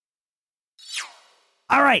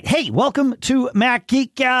All right. Hey, welcome to Mac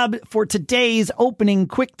Geek Gab. For today's opening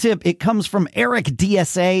quick tip, it comes from Eric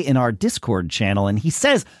DSA in our Discord channel. And he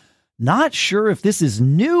says, not sure if this is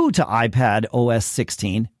new to iPad OS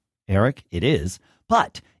 16. Eric, it is.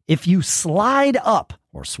 But if you slide up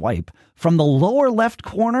or swipe from the lower left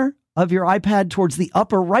corner of your iPad towards the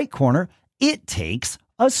upper right corner, it takes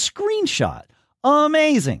a screenshot.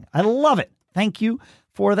 Amazing. I love it. Thank you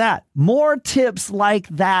for that. More tips like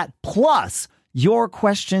that, plus your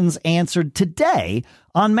questions answered today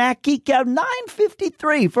on Mac Geek Gab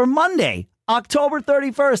 953 for Monday, October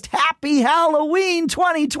 31st. Happy Halloween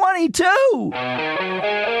 2022!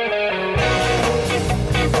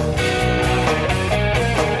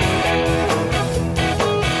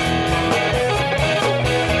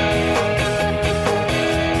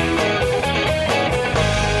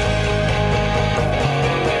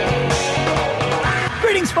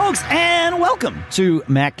 Greetings, folks, and welcome to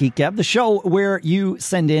Mac Geek Gab, the show where you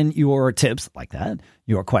send in your tips like that,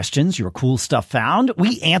 your questions, your cool stuff found.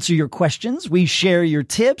 We answer your questions. We share your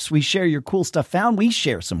tips. We share your cool stuff found. We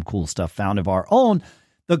share some cool stuff found of our own.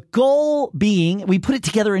 The goal being we put it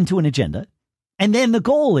together into an agenda. And then the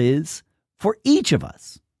goal is for each of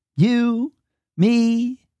us, you,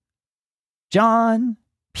 me, John,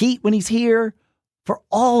 Pete when he's here, for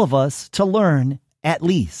all of us to learn at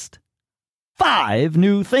least 5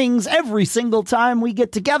 new things every single time we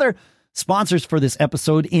get together. Sponsors for this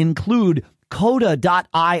episode include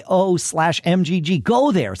Coda.io/MGG.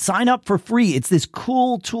 Go there, sign up for free. It's this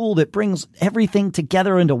cool tool that brings everything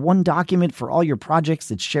together into one document for all your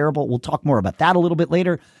projects. It's shareable. We'll talk more about that a little bit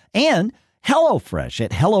later. And HelloFresh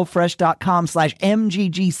at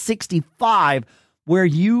HelloFresh.com/MGG65, where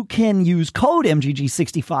you can use code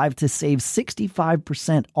MGG65 to save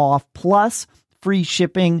 65% off plus free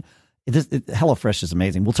shipping. HelloFresh is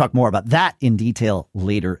amazing. We'll talk more about that in detail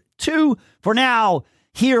later, too. For now,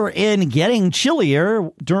 here in Getting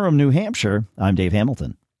Chillier, Durham, New Hampshire, I'm Dave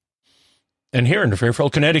Hamilton. And here in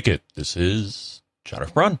Fairfield, Connecticut, this is John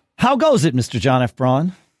F. Braun. How goes it, Mr. John F.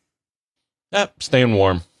 Braun? Staying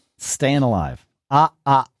warm. Staying alive.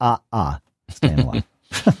 Staying alive.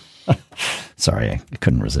 Sorry, I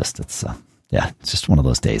couldn't resist. It's just one of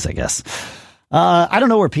those days, I guess. I don't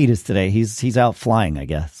know where Pete is today. He's out flying, I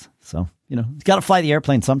guess. So, he's got to fly the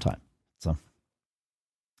airplane sometime. So,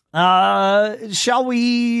 should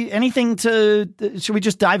we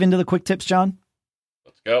just dive into the quick tips, John?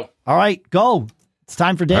 Let's go. All right, go. It's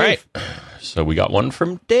time for Dave. All right. So we got one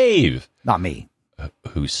from Dave. Not me.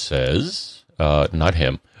 Who says, not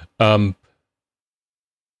him. I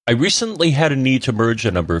recently had a need to merge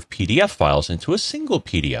a number of PDF files into a single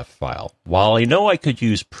PDF file. While I know I could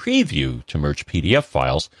use Preview to merge PDF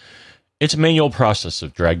files, it's a manual process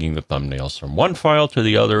of dragging the thumbnails from one file to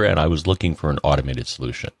the other, and I was looking for an automated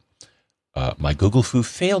solution. My Google Foo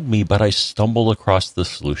failed me, but I stumbled across the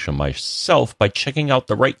solution myself by checking out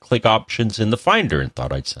the right-click options in the Finder and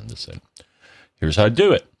thought I'd send this in. Here's how to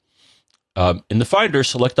do it. In the Finder,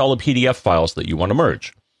 select all the PDF files that you want to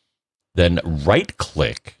merge. Then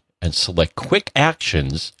right-click and select Quick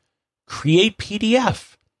Actions, Create PDF.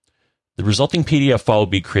 The resulting PDF file will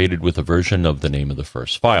be created with a version of the name of the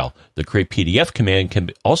first file. The Create PDF command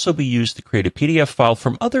can also be used to create a PDF file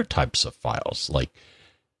from other types of files, like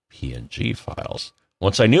PNG files.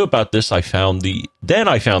 Once I knew about this, I found the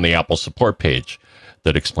Apple support page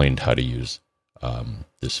that explained how to use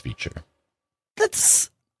this feature.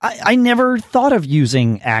 I never thought of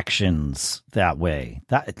using actions that way.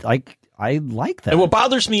 I like that. And what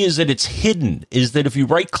bothers me is that it's hidden, is that if you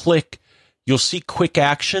right-click, you'll see Quick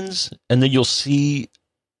Actions, and then you'll see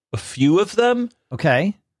a few of them.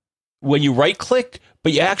 Okay. When you right-click,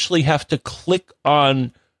 but you actually have to click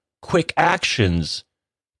on Quick Actions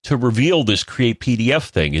to reveal this Create PDF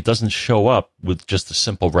thing. It doesn't show up with just a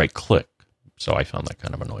simple right-click. So I found that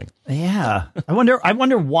kind of annoying. Yeah. I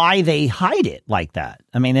wonder why they hide it like that.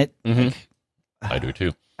 I mean, it... Mm-hmm. I do,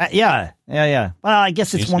 too. Yeah. Well, I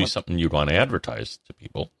guess it's needs to be something you'd want to advertise to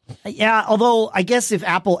people. Yeah, although I guess if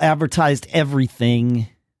Apple advertised everything,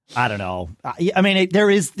 I don't know. I mean, there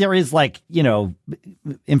is like,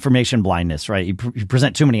 information blindness, right? You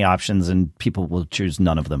present too many options and people will choose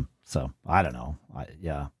none of them. So I don't know.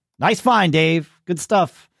 Yeah. Nice find, Dave. Good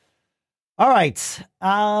stuff. All right.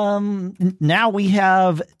 Now we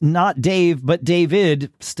have not Dave, but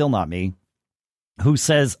David, still not me, who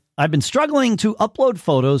says, I've been struggling to upload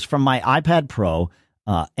photos from my iPad Pro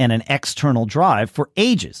and an external drive for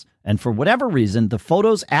ages. And for whatever reason, the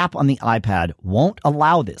Photos app on the iPad won't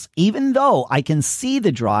allow this, even though I can see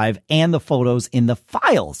the drive and the photos in the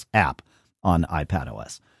Files app on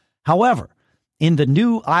iPadOS. However, in the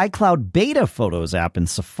new iCloud Beta Photos app in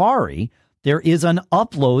Safari, there is an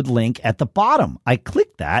upload link at the bottom. I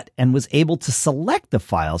clicked that and was able to select the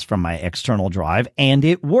files from my external drive, and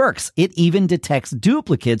it works. It even detects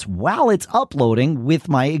duplicates while it's uploading with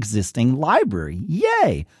my existing library.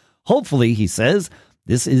 Yay! Hopefully, he says,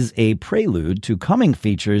 this is a prelude to coming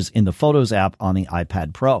features in the Photos app on the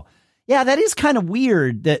iPad Pro. Yeah, that is kind of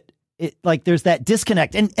weird that there's that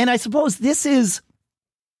disconnect. And I suppose this is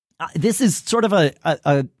sort of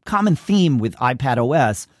a common theme with iPad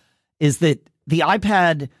OS, is that the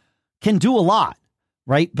iPad can do a lot,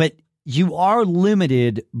 right? But you are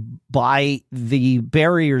limited by the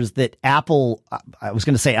barriers that Apple, I was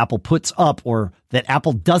going to say Apple puts up, or that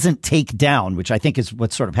Apple doesn't take down, which I think is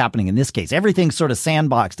what's sort of happening in this case. Everything's sort of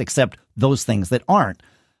sandboxed except those things that aren't.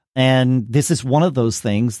 And this is one of those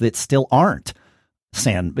things that still aren't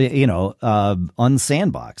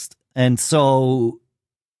unsandboxed. And so,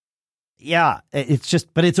 yeah,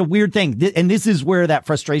 but it's a weird thing. And this is where that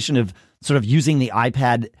frustration of sort of using the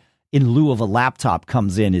iPad in lieu of a laptop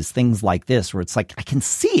comes in, is things like this, where it's like, I can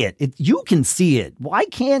see it. You can see it. Why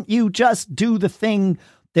can't you just do the thing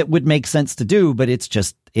that would make sense to do? But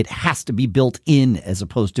it has to be built in as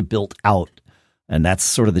opposed to built out. And that's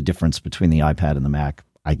sort of the difference between the iPad and the Mac,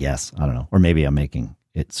 I guess. I don't know. Or maybe I'm making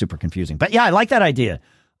it super confusing. But yeah, I like that idea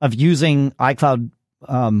of using iCloud,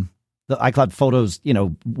 the iCloud Photos,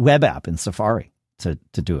 web app in Safari to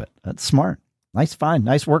do it. That's smart. Nice find.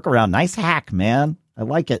 Nice workaround. Nice hack, man. I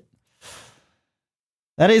like it.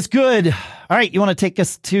 That is good. All right. You want to take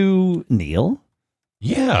us to Neil?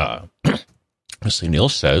 Yeah. So Neil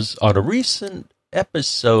says, on a recent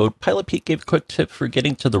episode, Pilot Pete gave a quick tip for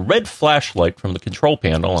getting to the red flashlight from the control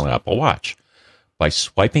panel on Apple Watch by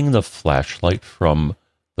swiping the flashlight from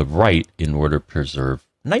the right in order to preserve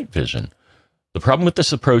night vision. The problem with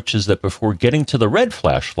this approach is that before getting to the red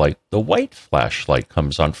flashlight, the white flashlight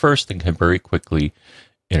comes on first and can very quickly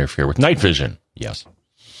interfere with night vision. Yes.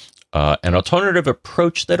 An alternative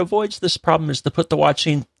approach that avoids this problem is to put the watch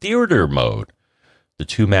in theater mode, the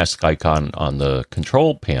two mask icon on the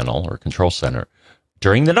control panel or control center,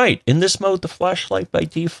 during the night. In this mode, the flashlight by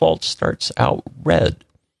default starts out red.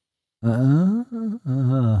 That's...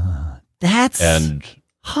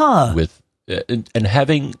 And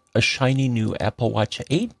having a shiny new Apple Watch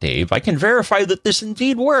 8, Dave, I can verify that this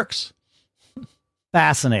indeed works.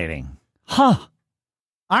 Fascinating. Huh.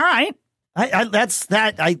 All right.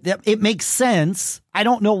 It makes sense. I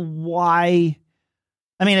don't know why.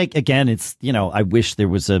 I mean, again, it's, I wish there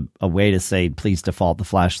was a way to say, please default the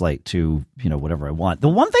flashlight to, whatever I want. The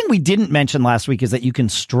one thing we didn't mention last week is that you can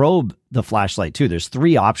strobe the flashlight too. There's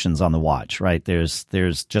 3 options on the watch, right? There's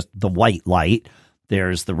just the white light.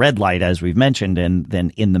 There's the red light, as we've mentioned, and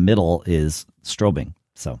then in the middle is strobing.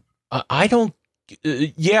 So I don't.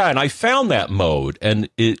 Yeah, and I found that mode, and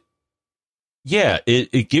it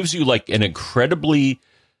gives you like an incredibly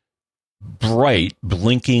bright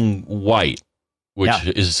blinking white, which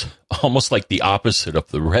is almost like the opposite of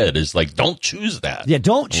the red. Is like, don't choose that. Yeah,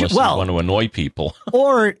 don't choose. Well, you want to annoy people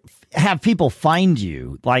or have people find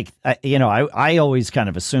you. Like, I always kind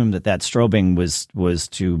of assumed that strobing was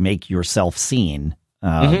to make yourself seen.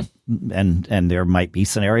 And there might be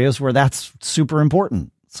scenarios where that's super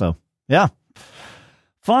important. So, yeah.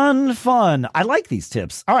 Fun. I like these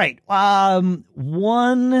tips. All right.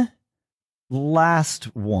 One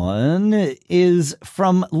last one is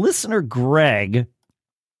from listener Greg,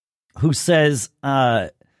 who says,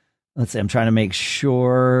 let's see, I'm trying to make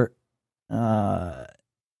sure, I'm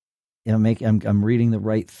reading the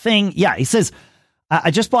right thing. Yeah. He says, I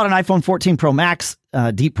just bought an iPhone 14 Pro Max,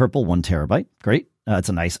 Deep Purple, 1 terabyte. Great. It's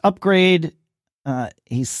a nice upgrade.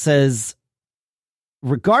 He says,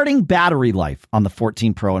 regarding battery life on the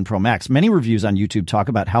 14 Pro and Pro Max, many reviews on YouTube talk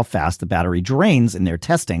about how fast the battery drains in their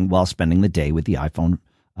testing while spending the day with the iPhone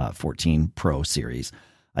 14 Pro series.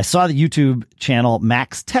 I saw the YouTube channel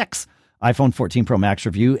Max Tech's iPhone 14 Pro Max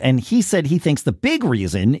review, and he said he thinks the big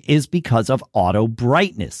reason is because of auto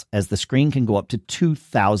brightness, as the screen can go up to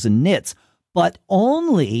 2,000 nits, but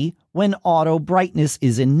only when auto brightness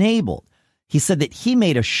is enabled. He said that he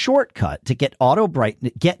made a shortcut to get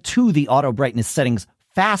to the auto brightness settings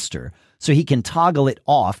faster, so he can toggle it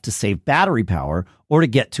off to save battery power or to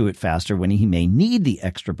get to it faster when he may need the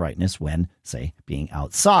extra brightness when, say, being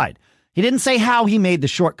outside. He didn't say how he made the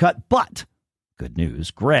shortcut, but good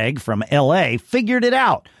news, Greg from LA figured it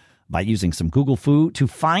out by using some Google Foo to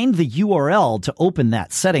find the URL to open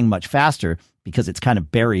that setting much faster, because it's kind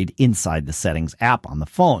of buried inside the settings app on the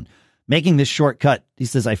phone. Making this shortcut, he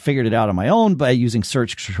says, I figured it out on my own by using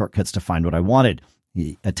search shortcuts to find what I wanted.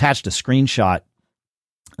 He attached a screenshot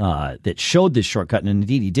that showed this shortcut, and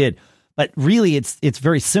indeed he did. But really, it's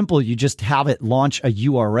very simple. You just have it launch a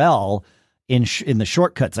URL, in the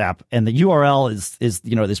Shortcuts app, and the URL is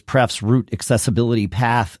this pref's root accessibility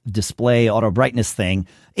path display auto brightness thing.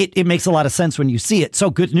 It makes a lot of sense when you see it. So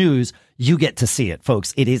good news, you get to see it,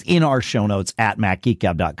 folks. It is in our show notes at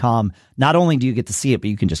MacGeekGab.com. Not only do you get to see it, but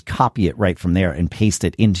you can just copy it right from there and paste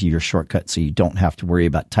it into your shortcut, so you don't have to worry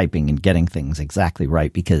about typing and getting things exactly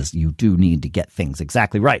right, because you do need to get things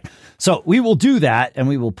exactly right. So we will do that, and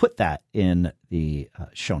we will put that in the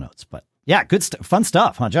show notes. But yeah, good stuff, fun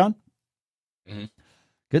stuff, huh, John? Mm-hmm.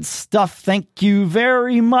 Good stuff. Thank you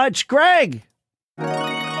very much, Greg.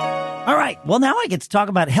 All right. Well, now I get to talk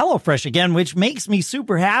about HelloFresh again, which makes me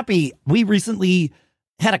super happy. We recently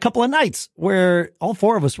had a couple of nights where all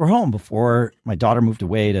four of us were home before my daughter moved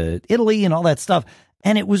away to Italy and all that stuff.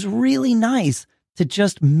 And it was really nice to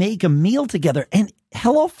just make a meal together. And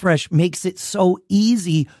HelloFresh makes it so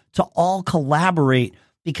easy to all collaborate,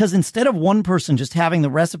 because instead of one person just having the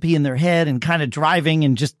recipe in their head and kind of driving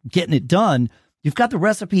and just getting it done, you've got the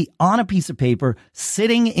recipe on a piece of paper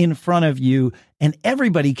sitting in front of you, and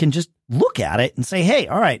everybody can just look at it and say, hey,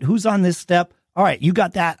 all right, who's on this step? All right, you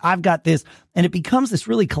got that. I've got this. And it becomes this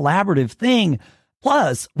really collaborative thing.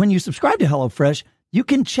 Plus, when you subscribe to HelloFresh, you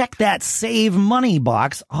can check that save money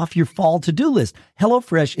box off your fall to-do list.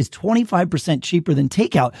 HelloFresh is 25% cheaper than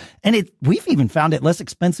takeout, and we've even found it less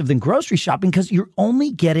expensive than grocery shopping, because you're only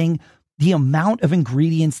getting the amount of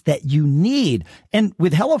ingredients that you need. And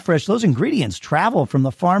with HelloFresh, those ingredients travel from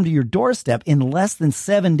the farm to your doorstep in less than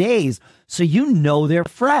 7 days, so you know they're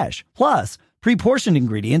fresh. Plus, pre-portioned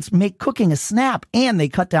ingredients make cooking a snap, and they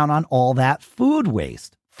cut down on all that food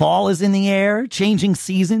waste. Fall is in the air. Changing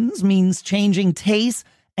seasons means changing tastes.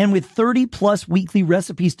 And with 30-plus weekly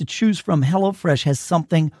recipes to choose from, HelloFresh has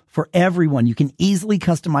something for everyone. You can easily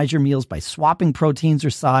customize your meals by swapping proteins or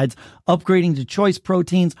sides, upgrading to choice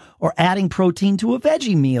proteins, or adding protein to a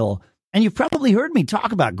veggie meal. And you've probably heard me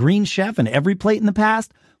talk about Green Chef and EveryPlate in the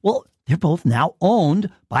past. Well, they're both now owned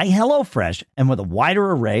by HelloFresh. And with a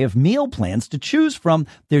wider array of meal plans to choose from,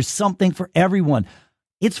 there's something for everyone.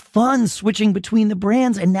 It's fun switching between the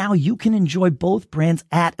brands, and now you can enjoy both brands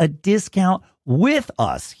at a discount with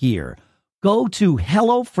us here. Go to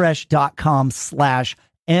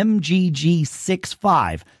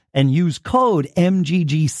HelloFresh.com/MGG65 and use code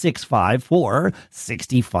MGG65 for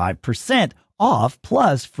 65% off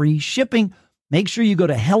plus free shipping. Make sure you go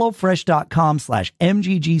to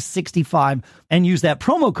HelloFresh.com/MGG65 and use that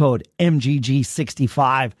promo code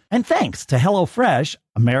MGG65. And thanks to HelloFresh,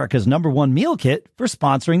 America's #1 meal kit, for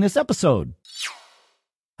sponsoring this episode.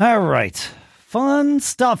 All right. Fun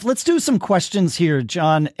stuff. Let's do some questions here,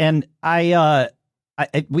 John. And I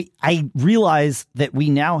realize that we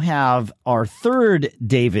now have our third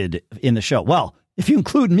David in the show. Well, if you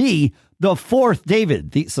include me, the fourth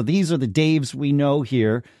David. So these are the Daves we know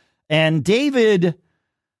here. And David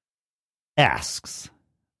asks,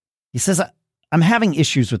 he says, I'm having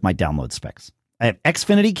issues with my download specs. I have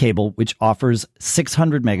Xfinity cable, which offers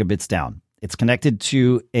 600 megabits down. It's connected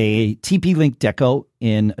to a TP-Link Deco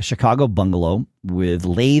in a Chicago bungalow with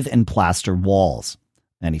lathe and plaster walls.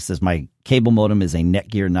 And he says, my cable modem is a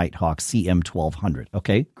Netgear Nighthawk CM1200.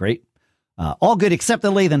 Okay, great. All good except the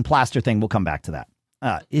lathe and plaster thing. We'll come back to that.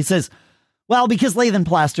 He says, well, because lathe and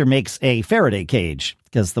plaster makes a Faraday cage,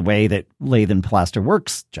 because the way that lathe and plaster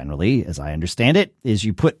works, generally, as I understand it, is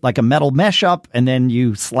you put like a metal mesh up and then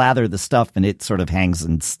you slather the stuff and it sort of hangs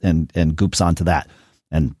and goops onto that.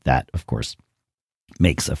 And that, of course,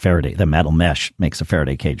 makes a Faraday. The metal mesh makes a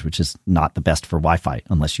Faraday cage, which is not the best for Wi-Fi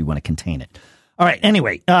unless you want to contain it. All right.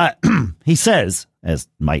 Anyway, he says, as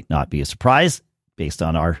might not be a surprise based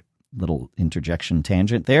on our little interjection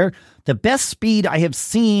tangent there, the best speed I have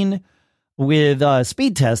seen with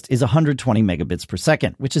speed test is 120 megabits per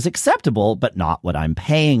second, which is acceptable, but not what I'm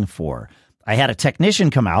paying for. I had a technician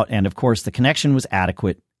come out, and of course, the connection was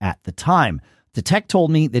adequate at the time. The tech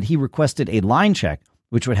told me that he requested a line check,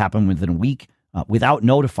 which would happen within a week without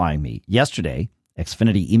notifying me. Yesterday,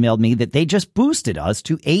 Xfinity emailed me that they just boosted us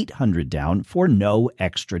to 800 down for no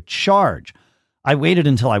extra charge. I waited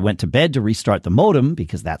until I went to bed to restart the modem,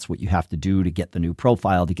 because that's what you have to do to get the new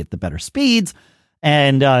profile to get the better speeds.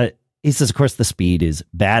 And he says, of course, the speed is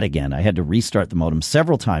bad again. I had to restart the modem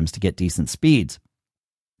several times to get decent speeds.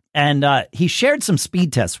 And he shared some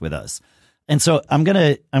speed tests with us. And so I'm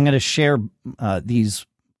gonna share these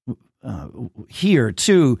here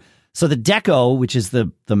too. So the Deco, which is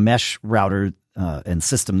the mesh router and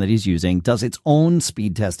system that he's using, does its own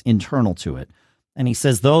speed test internal to it. And he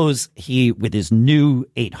says he, with his new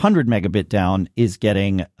 800 megabit down, is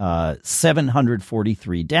getting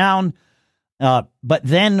 743 down. But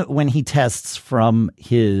then when he tests from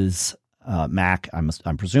his Mac,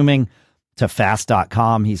 I'm presuming, to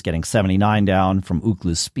fast.com, he's getting 79 down. From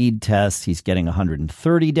Ookla's speed test, he's getting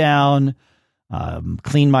 130 down.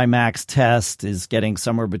 Clean My Max test is getting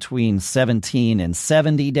somewhere between 17 and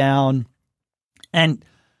 70 down. And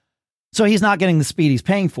so he's not getting the speed he's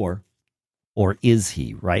paying for. Or is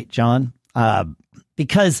he, right, John?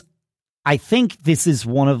 Because I think this is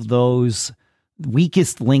one of those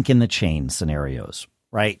weakest link in the chain scenarios,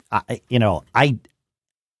 right?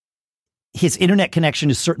 His internet connection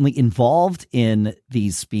is certainly involved in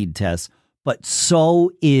these speed tests, but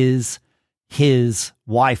so is his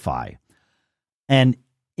Wi-Fi. And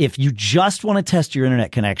if you just want to test your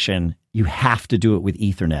internet connection, you have to do it with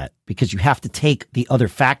Ethernet because you have to take the other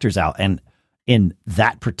factors out. And in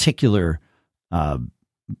that particular,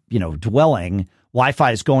 dwelling,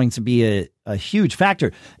 Wi-Fi is going to be a huge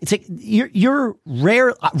factor. It's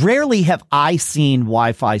rarely have I seen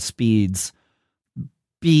Wi-Fi speeds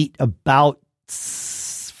beat about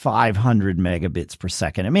 500 megabits per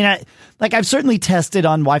second. I mean, I've certainly tested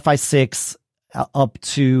on Wi-Fi 6 up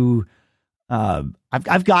to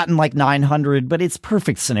I've gotten like 900, but it's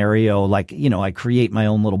perfect scenario. Like, I create my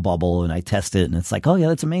own little bubble and I test it and it's like, oh yeah,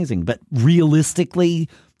 that's amazing. But realistically,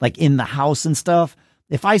 like in the house and stuff,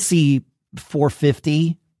 if I see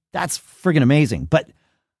 450, that's friggin' amazing. But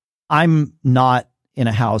I'm not in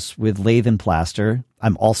a house with lath and plaster.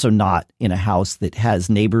 I'm also not in a house that has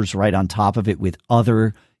neighbors right on top of it with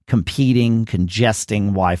other competing, congesting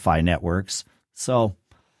Wi-Fi networks. So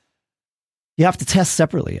you have to test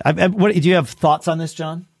separately. Do you have thoughts on this,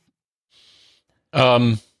 John?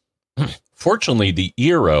 Fortunately, the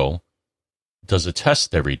Eero does a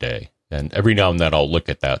test every day. And every now and then I'll look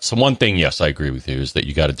at that. So one thing, yes, I agree with you, is that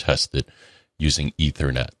you got to test it using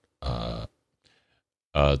Ethernet.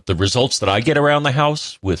 The results that I get around the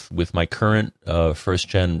house with my current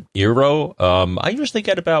first-gen Eero, I usually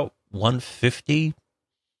get about 150.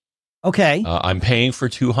 Okay. I'm paying for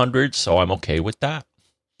 200, so I'm okay with that.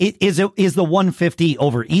 Is the 150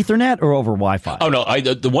 over Ethernet or over Wi-Fi? Oh, no,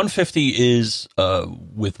 the 150 is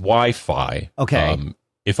with Wi-Fi. Okay.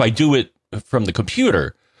 If I do it from the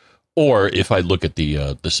computer, or if I look at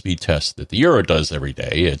the speed test that the Eero does every day,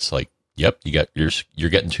 it's like, yep, you're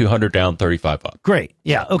getting 200 down, 35 up. Great.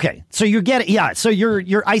 Yeah. Okay. So you're getting, so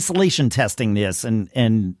you're isolation testing this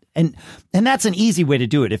and that's an easy way to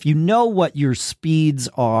do it. If you know what your speeds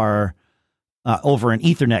are over an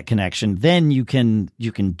Ethernet connection, then you can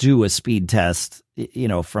do a speed test,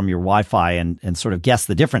 from your Wi-Fi and sort of guess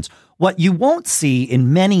the difference. What you won't see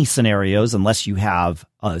in many scenarios, unless you have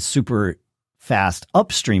a super fast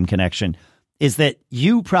upstream connection, is that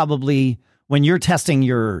you probably, when you're testing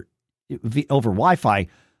your over Wi-Fi,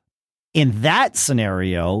 in that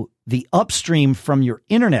scenario, the upstream from your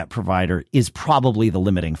internet provider is probably the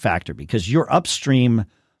limiting factor because your upstream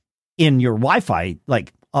in your Wi-Fi,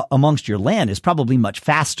 like amongst your LAN, is probably much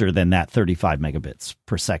faster than that 35 megabits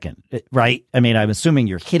per second, right? I mean, I'm assuming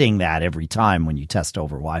you're hitting that every time when you test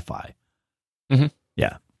over Wi-Fi. Mm-hmm.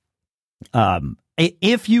 Yeah.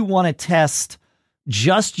 If you want to test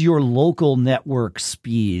just your local network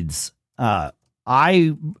speeds, the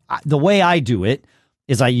way I do it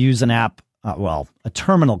is I use an app, a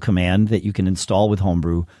terminal command that you can install with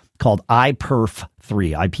Homebrew called iPerf3,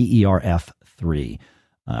 IPERF3,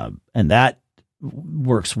 and that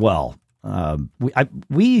works well.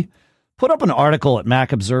 We put up an article at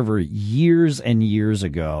Mac Observer years and years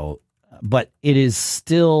ago, but it is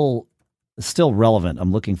still relevant.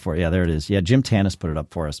 I'm looking for it. Yeah, there it is. Yeah, Jim Tanis put it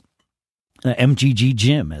up for us. MGG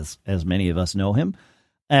Jim, as many of us know him.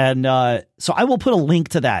 And so I will put a link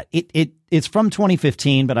to that. It's from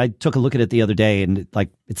 2015, but I took a look at it the other day, and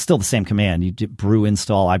it's still the same command. You brew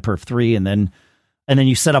install iPerf3, and then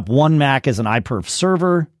you set up one Mac as an iPerf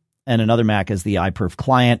server and another Mac as the iPerf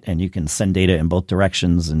client, and you can send data in both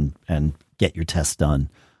directions and get your tests done.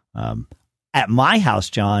 At my house,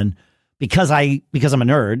 John, because I'm a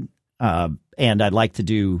nerd and I like to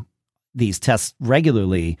do these tests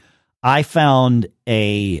regularly, I found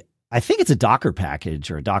I think it's a Docker package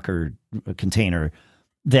or a Docker container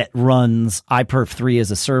that runs iPerf3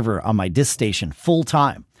 as a server on my disk station full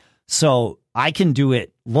time. So I can do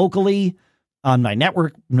it locally on my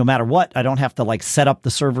network, no matter what. I don't have to set up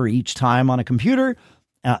the server each time on a computer.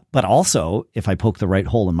 But also, if I poke the right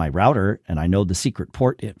hole in my router and I know the secret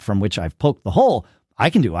port from which I've poked the hole, I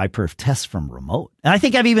can do iPerf tests from remote. And I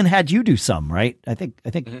think I've even had you do some, right? I think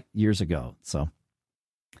mm-hmm. years ago. So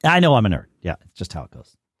I know I'm a nerd. Yeah, it's just how it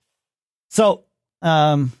goes. So,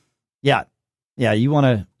 yeah, you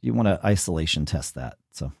want to isolation test that.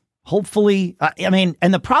 So hopefully,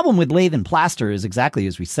 and the problem with lathe and plaster is exactly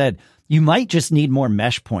as we said, you might just need more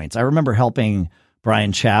mesh points. I remember helping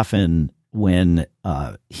Brian Chaffin when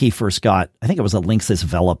he first got, I think it was a Linksys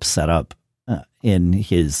Velop setup in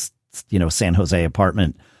his, San Jose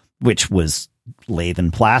apartment, which was lathe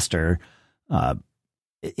and plaster.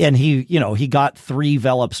 And he got 3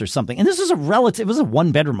 Velops or something. And this is it was a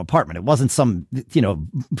 1-bedroom apartment. It wasn't some,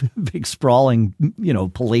 big sprawling,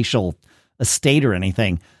 palatial estate or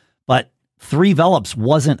anything. But 3 Velops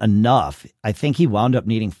wasn't enough. I think he wound up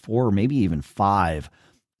needing 4 or maybe even 5.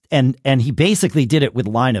 And he basically did it with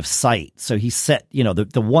line of sight. So he set,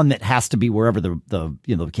 the one that has to be wherever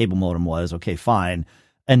the cable modem was. Okay, fine.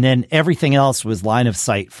 And then everything else was line of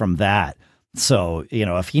sight from that. So,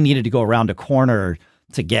 if he needed to go around a corner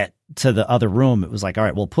to get to the other room, it was like, all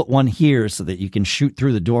right, we'll put one here so that you can shoot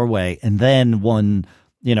through the doorway, and then one,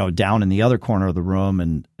 down in the other corner of the room.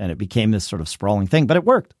 And it became this sort of sprawling thing, but it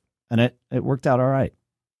worked, and it worked out all right.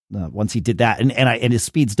 Once he did that, and his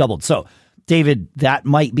speeds doubled. So David, that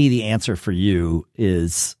might be the answer for you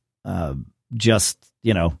is,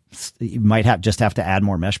 you might have to add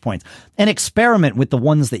more mesh points and experiment with the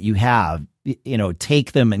ones that you have,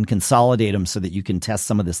 take them and consolidate them so that you can test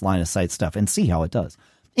some of this line of sight stuff and see how it does.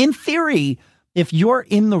 In theory, if you're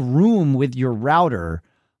in the room with your router,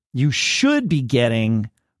 you should be getting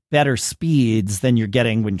better speeds than you're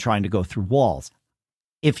getting when trying to go through walls.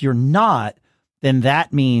 If you're not, then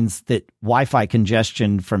that means that Wi-Fi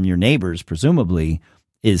congestion from your neighbors, presumably,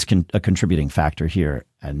 is a contributing factor here.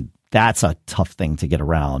 And that's a tough thing to get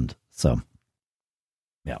around. So,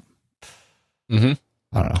 yeah. Mm-hmm.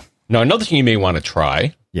 I don't know. Now, another thing you may want to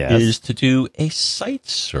try Yes. is to do a site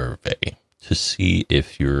survey to see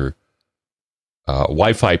if your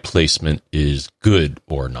Wi-Fi placement is good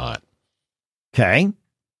or not. Okay.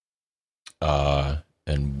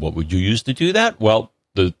 And what would you use to do that? Well,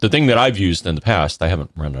 the thing that I've used in the past, I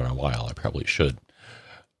haven't run it in a while. I probably should.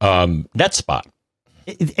 NetSpot.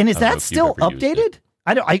 And is that still updated?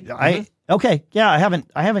 Okay. Yeah,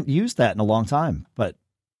 I haven't used that in a long time, but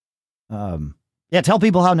tell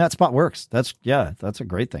people how NetSpot works. That's a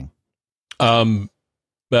great thing.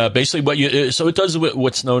 Basically so it does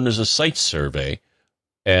what's known as a site survey.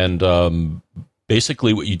 And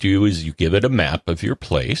basically what you do is you give it a map of your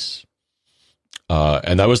place.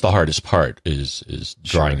 And that was the hardest part is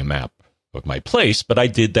drawing a map of my place. But I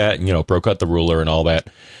did that and, broke out the ruler and all that.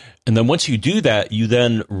 And then once you do that, you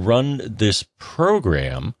then run this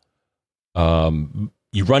program. You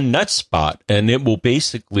run NetSpot, and it will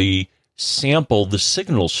basically sample the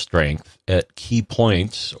signal strength at key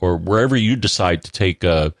points or wherever you decide to take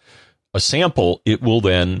a sample. It will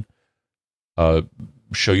then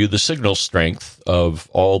show you the signal strength of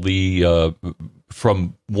all the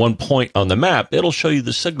from one point on the map. It'll show you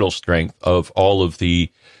the signal strength of all of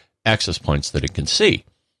the access points that it can see.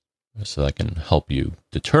 So that can help you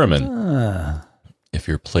determine if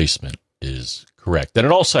your placement is correct. And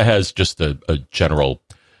it also has just a general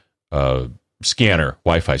scanner,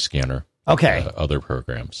 Wi-Fi scanner. Okay. Other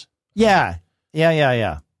programs. Yeah.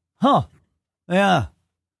 Huh. Yeah.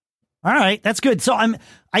 All right. That's good. So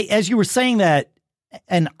as you were saying that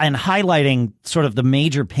and highlighting sort of the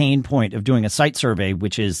major pain point of doing a site survey,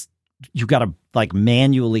 which is you got to like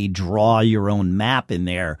manually draw your own map in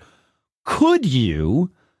there. Could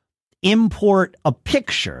you import a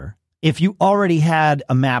picture if you already had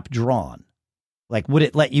a map drawn? Like, would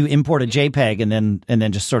it let you import a JPEG and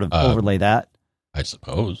then just sort of overlay that? I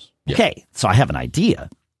suppose. Yeah. Okay, so I have an idea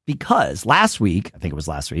because last week or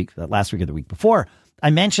the week before, I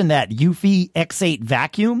mentioned that Eufy X8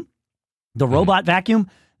 vacuum, the robot vacuum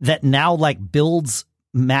that now like builds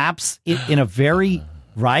maps in a very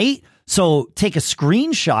right. So take a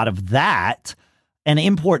screenshot of that and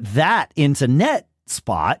import that into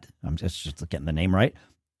NetSpot. I'm just getting the name right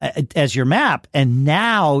as your map, and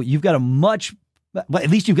now you've got at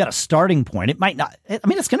least you've got a starting point. It might not. I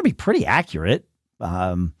mean, it's going to be pretty accurate.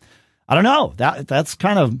 I don't know.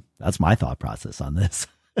 That's my thought process on this.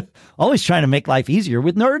 Always trying to make life easier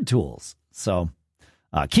with nerd tools. So,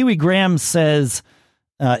 Kiwi Graham says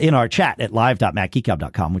in our chat at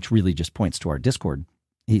live.macgeekgab.com, which really just points to our Discord.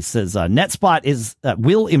 He says NetSpot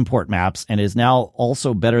will import maps and is now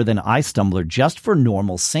also better than iStumbler just for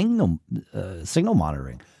normal signal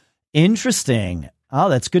monitoring. Interesting. Oh,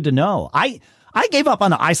 that's good to know. I gave up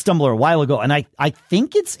on iStumbler a while ago, and I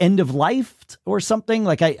think it's end of life or something.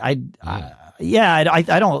 Like I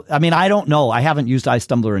don't know. I haven't used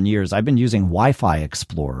iStumbler in years. I've been using Wi-Fi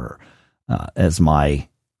Explorer as my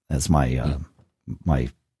my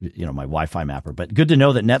Wi-Fi mapper. But good to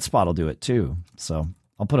know that NetSpot will do it too. So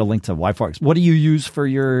I'll put a link to Wi-Fi. What do you use for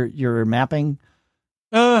your mapping?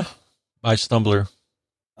 iStumbler.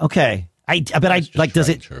 Okay.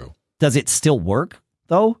 Does it still work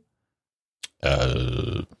though?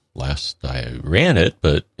 last I ran it,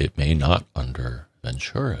 but it may not under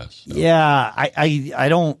Ventura. So. Yeah,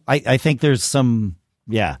 I think there's some,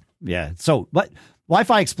 yeah. So, but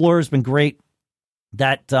Wi-Fi Explorer has been great.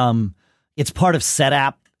 That it's part of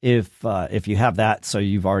SetApp if you have that, so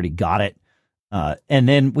you've already got it. And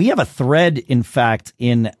then we have a thread, in fact,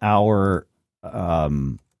 in our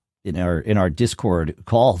Discord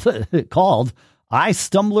called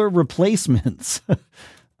iStumbler Replacements.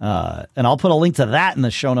 And I'll put a link to that in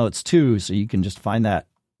the show notes too, so you can just find that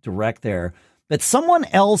direct there. But someone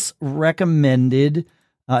else recommended,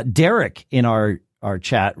 Derek in our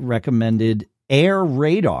chat recommended Air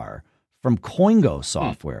Radar from Coingo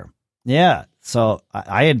Software. Yeah, so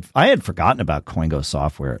I had forgotten about Coingo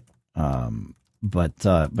Software,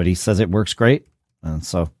 but he says it works great, and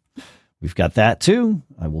so we've got that too.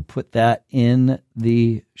 I will put that in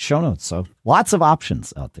the show notes. So lots of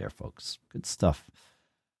options out there, folks. Good stuff.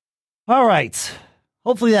 All right.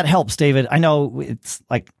 Hopefully that helps, David. I know it's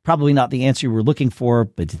like probably not the answer you were looking for,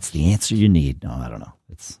 but it's the answer you need. No, I don't know.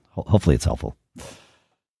 Hopefully it's helpful. You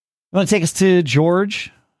want to take us to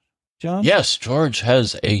George, John? Yes, George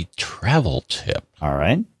has a travel tip. All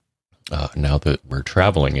right. Now that we're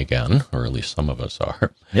traveling again, or at least some of us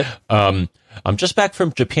are. Yep. I'm just back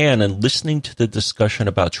from Japan and listening to the discussion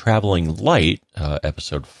about traveling light,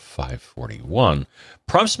 episode 541,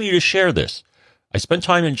 prompts me to share this. I spend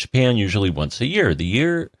time in Japan usually once a year.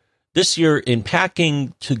 This year, in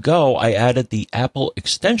packing to go, I added the Apple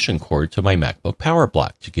extension cord to my MacBook Power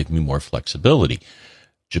Block to give me more flexibility.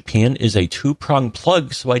 Japan is a 2-prong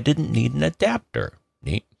plug, so I didn't need an adapter.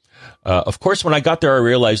 Neat. Of course, when I got there, I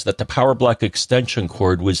realized that the Power Block extension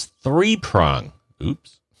cord was 3-prong.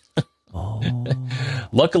 Oops. Oh.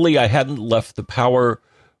 Luckily, I hadn't left the Power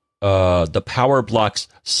Block's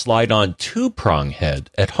slide-on 2-prong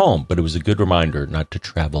head at home, but it was a good reminder not to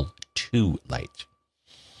travel too light.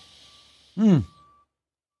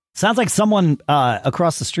 Sounds like someone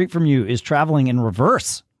across the street from you is traveling in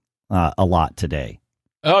reverse a lot today.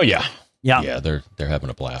 Oh yeah, yeah. They're having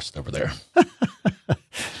a blast over there.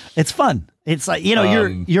 It's fun. It's like, you know,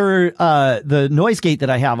 you're the noise gate that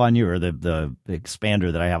I have on you, or the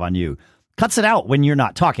expander that I have on you, cuts it out when you're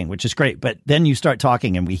not talking, which is great. But then you start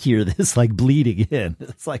talking and we hear this like bleeding in.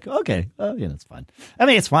 It's like, okay, it's fine. I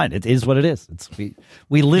mean, it's fine. It is what it is.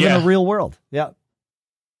 We live in a real world. Yeah.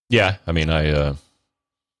 Yeah. I mean, I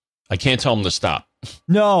can't tell them to stop.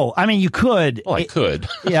 No, I mean, you could. Well, I could.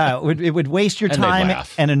 Yeah. It would waste your time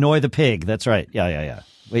and annoy the pig. That's right. Yeah.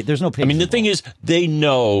 Wait, there's no pig. I mean, the thing is, they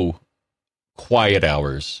know quiet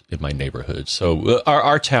hours in my neighborhood. So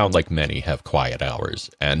our town, like many, have quiet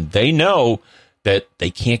hours, and they know that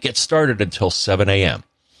they can't get started until 7 a.m.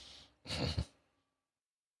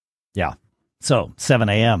 Yeah. So 7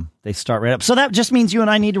 a.m. they start right up. So that just means you and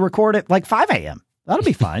I need to record at like 5 a.m. That'll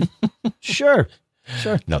be fine. Sure.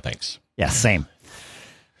 No, thanks. Yeah, same.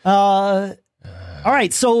 All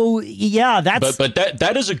right, so yeah, that's but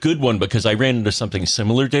that is a good one, because I ran into something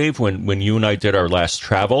similar, Dave, when you and I did our last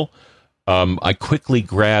travel. I quickly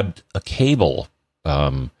grabbed a cable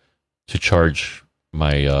to charge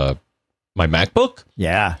my my MacBook.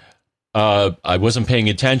 Yeah. I wasn't paying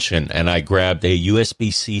attention, and I grabbed a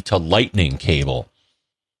USB-C to Lightning cable.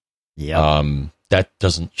 Yeah. That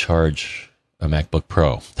doesn't charge a MacBook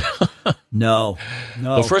Pro. No.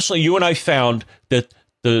 Well, firstly, you and I found that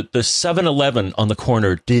the 7-Eleven on the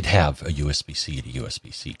corner did have a USB-C to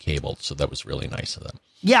USB-C cable, so that was really nice of them.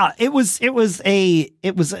 Yeah, it was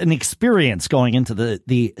an experience going into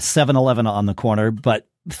the 7-Eleven on the corner, but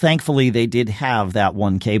thankfully they did have that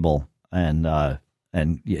one cable, and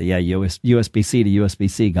USB-C to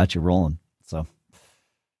USB-C got you rolling. So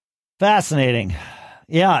fascinating.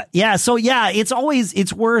 Yeah. So yeah,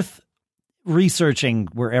 it's worth researching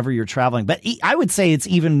wherever you're traveling, but I would say it's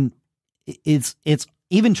even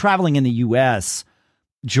traveling in the US.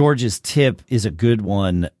 George's tip is a good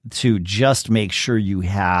one to just make sure you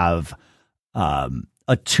have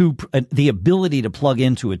the ability to plug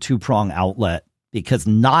into a 2-prong outlet, because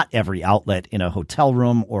not every outlet in a hotel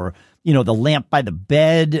room, or the lamp by the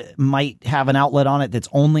bed might have an outlet on it that's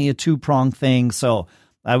only a 2-prong thing. So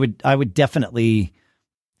I would definitely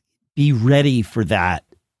be ready for that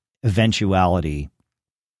eventuality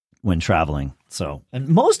when traveling. So, and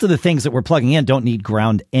most of the things that we're plugging in don't need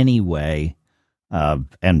ground anyway.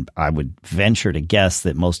 And I would venture to guess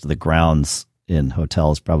that most of the grounds in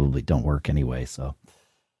hotels probably don't work anyway. So,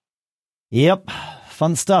 yep,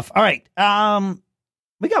 fun stuff. All right.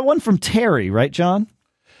 We got one from Terry, right, John?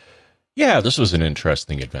 Yeah, this was an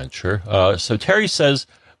interesting adventure. So Terry says,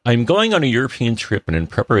 I'm going on a European trip, and in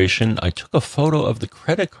preparation, I took a photo of the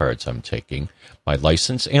credit cards I'm taking, my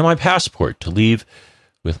license, and my passport to leave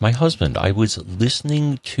with my husband. I was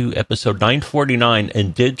listening to episode 949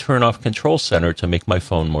 and did turn off Control Center to make my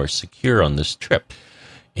phone more secure on this trip.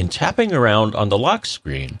 In tapping around on the lock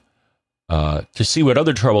screen to see what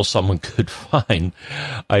other trouble someone could find,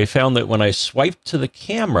 I found that when I swipe to the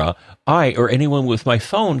camera, I or anyone with my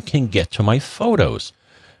phone can get to my photos.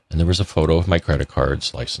 And there was a photo of my credit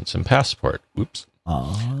cards, license, and passport. Oops.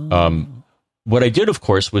 Oh. What I did, of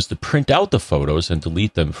course, was to print out the photos and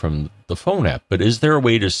delete them from the phone app. But is there a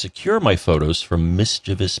way to secure my photos from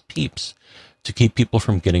mischievous peeps to keep people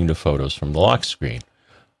from getting the photos from the lock screen?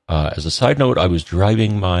 As a side note, I was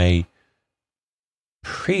driving my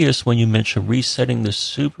Prius when you mentioned resetting the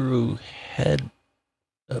Subaru head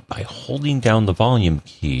by holding down the volume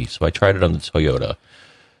key. So I tried it on the Toyota,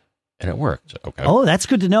 and it worked. Okay. Oh, that's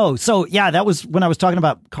good to know. So, yeah, that was when I was talking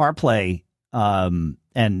about CarPlay and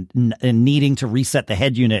needing to reset the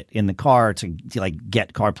head unit in the car to like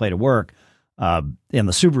get CarPlay to work. In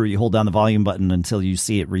the Subaru, you hold down the volume button until you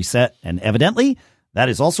see it reset, and evidently that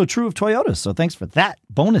is also true of Toyota. So thanks for that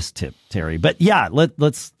bonus tip, Terry. But yeah,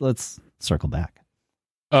 let's circle back.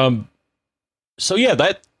 So yeah,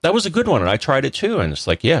 that was a good one, and I tried it too, and it's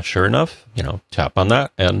like, yeah, sure enough, tap on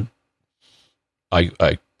that, and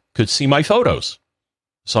I could see my photos.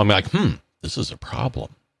 So I'm like, this is a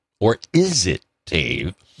problem, or is it,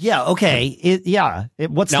 Dave? Yeah. Okay.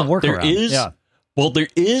 What's now, the workaround? There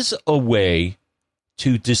is a way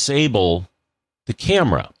to disable the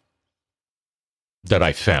camera that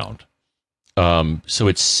I found. So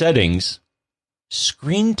it's settings,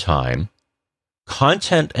 screen time,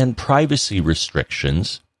 content and privacy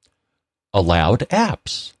restrictions, allowed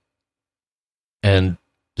apps, and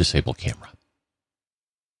disable camera.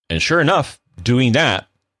 And sure enough, doing that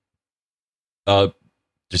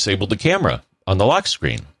disabled the camera on the lock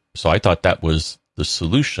screen. So I thought that was the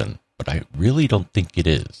solution, but I really don't think it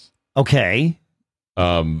is. Okay.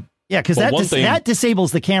 Yeah, because that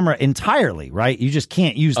disables the camera entirely, right? You just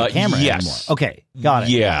can't use the camera anymore. Okay, got it.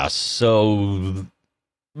 Yeah, so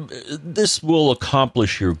this will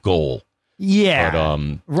accomplish your goal. Yeah,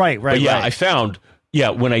 but, right. But yeah, I found,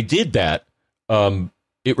 when I did that,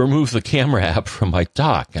 it removed the camera app from my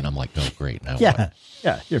dock, and I'm like, oh, great, now what?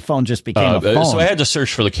 Yeah, your phone just became a phone. So I had to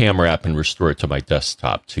search for the camera app and restore it to my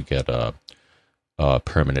desktop to get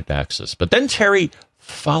permanent access. But then Terry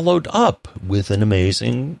followed up with an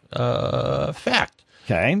amazing fact.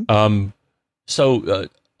 Okay. So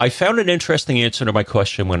I found an interesting answer to my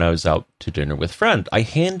question when I was out to dinner with a friend. I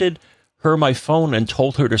handed her my phone and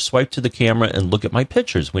told her to swipe to the camera and look at my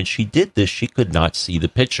pictures. When she did this, she could not see the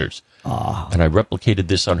pictures. And I replicated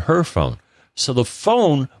this on her phone. So the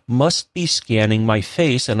phone must be scanning my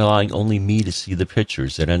face and allowing only me to see the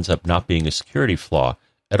pictures. It ends up not being a security flaw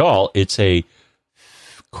at all. It's a,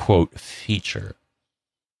 quote, feature.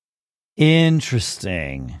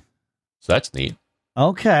 Interesting. So that's neat.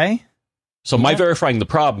 Okay. So my verifying the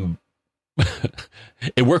problem,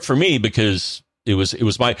 it worked for me because it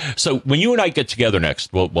was my. So when you and I get together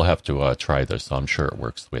next, we'll have to try this. I'm sure it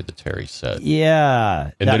works the way that Terry said.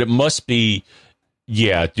 Yeah, and that it must be,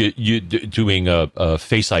 doing a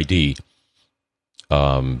Face ID,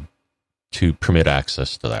 to permit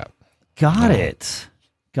access to that. Got it.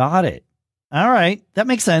 All right, that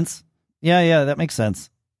makes sense. Yeah, that makes sense.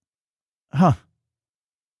 Huh.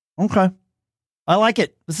 Okay. I like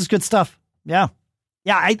it. This is good stuff. Yeah.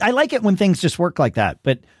 I like it when things just work like that,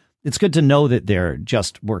 but it's good to know that they're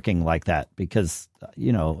just working like that because,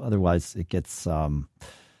 otherwise it gets,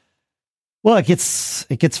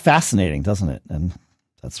 it gets fascinating, doesn't it? And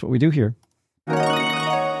that's what we do here.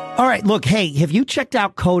 All right. Look, hey, have you checked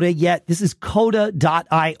out Coda yet? This is coda.io/MGG.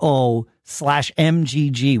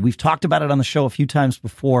 We've talked about it on the show a few times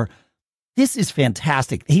before. This is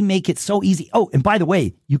fantastic. They make it so easy. Oh, and by the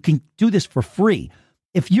way, you can do this for free.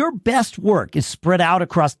 If your best work is spread out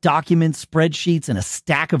across documents, spreadsheets, and a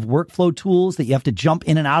stack of workflow tools that you have to jump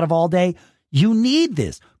in and out of all day, you need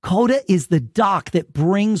this. Coda is the doc that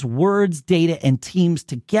brings words, data, and teams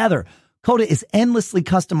together. Coda is endlessly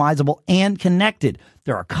customizable and connected.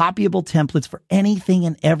 There are copyable templates for anything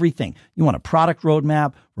and everything. You want a product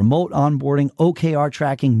roadmap, remote onboarding, OKR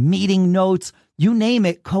tracking, meeting notes, you name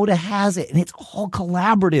it, Coda has it, and it's all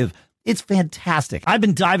collaborative. It's fantastic. I've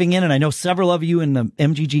been diving in, and I know several of you in the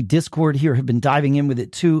MGG Discord here have been diving in with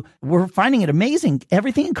it too. We're finding it amazing.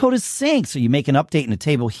 Everything in Coda syncs. So you make an update in a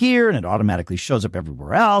table here, and it automatically shows up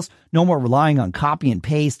everywhere else. No more relying on copy and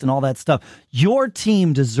paste and all that stuff. Your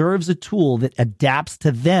team deserves a tool that adapts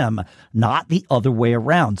to them, not the other way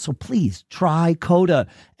around. So please try Coda.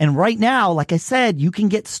 And right now, like I said, you can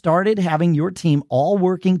get started having your team all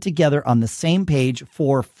working together on the same page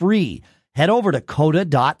for free. Head over to coda.io/MGG.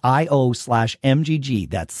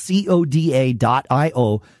 That's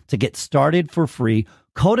CODA.io to get started for free.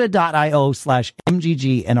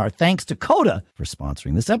 Coda.io/MGG. And our thanks to Coda for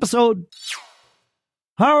sponsoring this episode.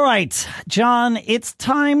 All right, John, it's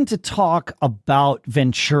time to talk about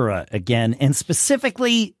Ventura again, and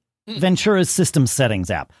specifically Ventura's system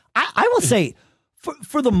settings app. I will say,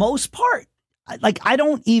 for the most part, like, I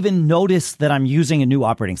don't even notice that I'm using a new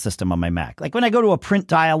operating system on my Mac. Like, when I go to a print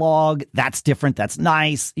dialog, that's different. That's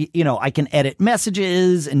nice. You know, I can edit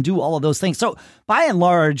messages and do all of those things. So by and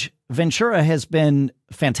large, Ventura has been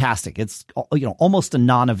fantastic. It's, you know, almost a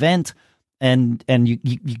non-event, and you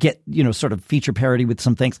get, you know, sort of feature parity with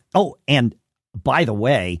some things. Oh, and by the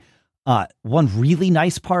way, one really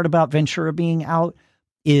nice part about Ventura being out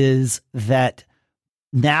is that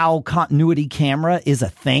now continuity camera is a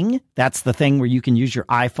thing. That's the thing where you can use your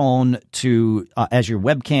iPhone to as your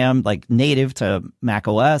webcam, like native to Mac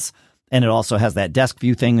OS. And it also has that desk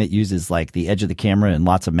view thing that uses like the edge of the camera and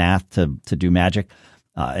lots of math to do magic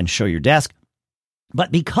and show your desk.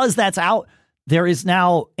 But because that's out, there is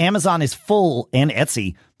now, Amazon is full, and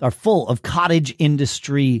Etsy are full of cottage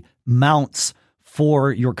industry mounts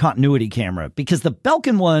for your continuity camera, because the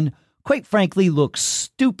Belkin one, quite frankly, looks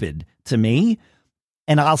stupid to me.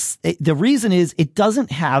 And the reason is it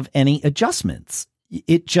doesn't have any adjustments.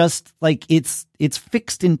 It just, like, it's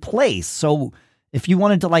fixed in place. So if you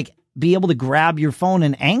wanted to, like, be able to grab your phone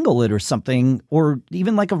and angle it or something, or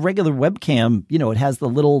even like a regular webcam, you know, it has the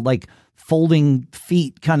little like folding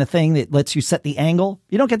feet kind of thing that lets you set the angle.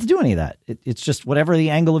 You don't get to do any of that. It's just whatever the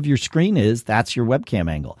angle of your screen is, that's your webcam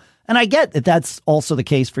angle. And I get that that's also the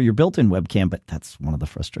case for your built-in webcam, but that's one of the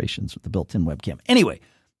frustrations with the built-in webcam. Anyway,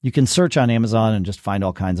 you can search on Amazon and just find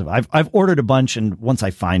all kinds of. I've ordered a bunch, and once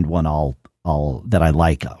I find one, I'll that I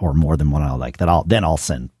like, or more than one I like, that I'll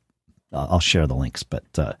send. I'll share the links.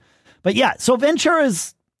 But yeah, so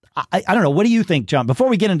Ventura's. I don't know. What do you think, John? Before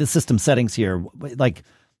we get into system settings here, like,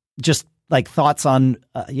 just like thoughts on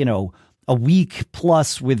you know, a week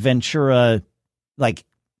plus with Ventura, like,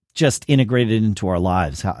 just integrated into our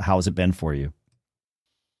lives. How has it been for you?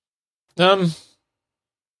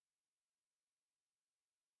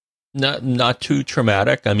 Not too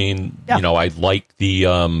traumatic. I mean, yeah. You know, I like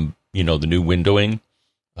the you know, the new windowing,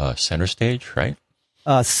 Center Stage, right?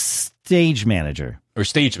 Stage Manager. Or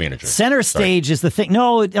Stage Manager. Center Stage is the thing.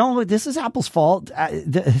 No, this is Apple's fault.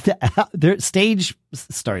 Stage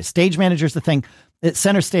Manager is the thing.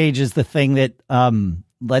 Center Stage is the thing that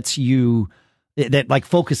lets you, that like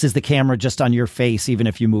focuses the camera just on your face, even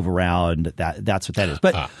if you move around. That's what that is.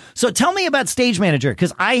 But so tell me about Stage Manager,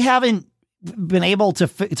 because I haven't been able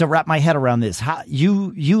to wrap my head around this. How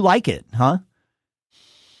you like it, huh?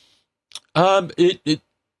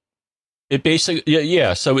 It basically,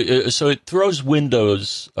 yeah. So it throws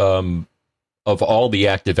windows of all the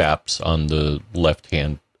active apps on the left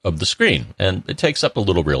hand of the screen, and it takes up a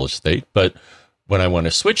little real estate. But when I want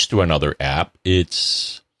to switch to another app,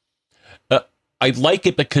 it's I like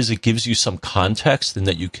it because it gives you some context, and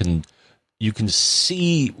that you can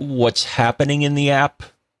see what's happening in the app.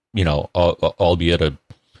 You know, albeit a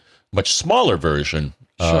much smaller version.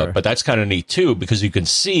 Sure. But that's kind of neat too, because you can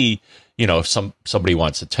see, you know, if somebody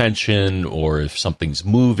wants attention, or if something's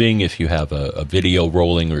moving, if you have a video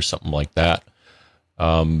rolling or something like that.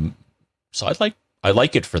 So I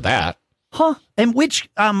like it for that. Huh. And which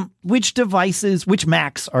devices, which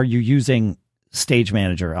Macs are you using Stage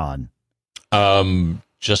Manager on?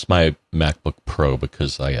 Just my MacBook Pro,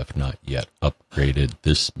 because I have not yet upgraded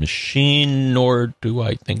this machine, nor do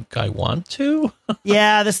I think I want to.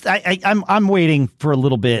 Yeah, I'm waiting for a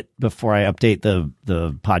little bit before I update the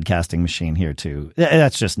podcasting machine here too.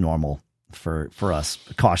 That's just normal for us.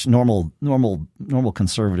 Caution, normal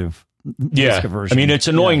conservative. Yeah, I mean, it's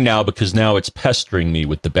annoying now, because now it's pestering me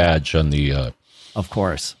with the badge on the. Of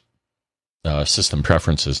course. System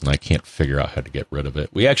preferences, and I can't figure out how to get rid of it.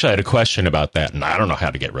 We actually had a question about that, and I don't know how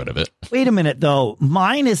to get rid of it. Wait a minute, though.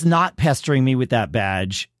 Mine is not pestering me with that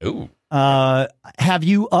badge. Ooh. Have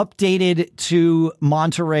you updated to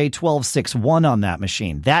Monterey 12.6.1 on that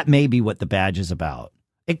machine? That may be what the badge is about.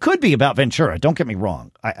 It could be about Ventura. Don't get me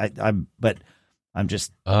wrong. But I'm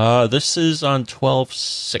just. This is on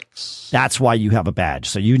 12.6. That's why you have a badge.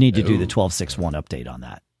 So you need to do the 12.6.1 update on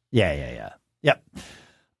that. Yeah. Yep.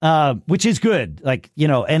 Which is good, like, you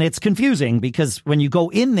know, and it's confusing because when you go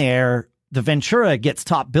in there, the Ventura gets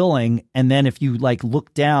top billing, and then if you like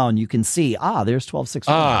look down, you can see there's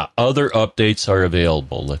 12.6.1. Other updates are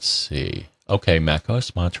available. Let's see. Okay,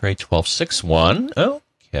 macOS Monterey 12.6.1.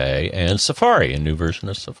 Okay, and Safari, a new version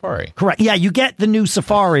of Safari. Correct. Yeah, you get the new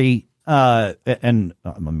Safari and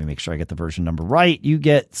let me make sure I get the version number right. You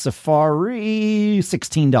get Safari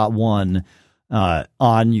 16.1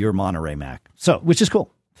 on your Monterey Mac, which is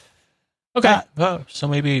cool. Okay, so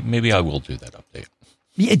maybe I will do that update.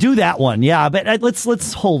 Yeah, do that one, yeah. But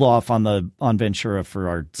let's hold off on Ventura for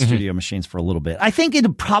our studio machines for a little bit. I think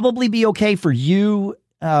it'd probably be okay for you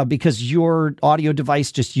because your audio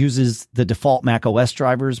device just uses the default Mac OS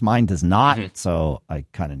drivers. Mine does not, so I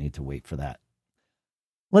kind of need to wait for that.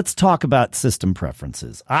 Let's talk about system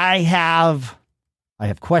preferences. I have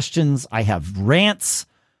questions. I have rants.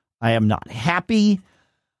 I am not happy.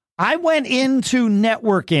 I went into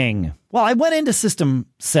networking. Well, I went into system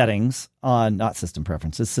settings not system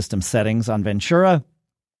preferences, system settings on Ventura.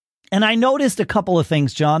 And I noticed a couple of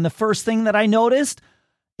things, John. The first thing that I noticed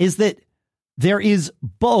is that there is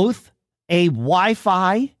both a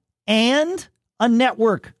Wi-Fi and a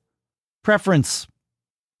network preference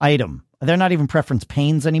item. They're not even preference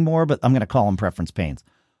panes anymore, but I'm going to call them preference panes.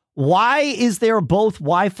 Why is there both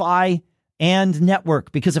Wi-Fi and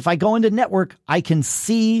network? Because if I go into network, I can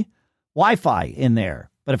see Wi-Fi in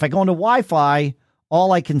there. But if I go into Wi-Fi,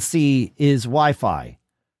 all I can see is Wi-Fi.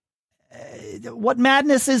 What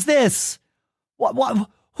madness is this? What?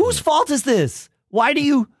 Whose fault is this?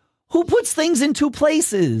 Who puts things in two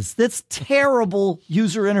places? That's terrible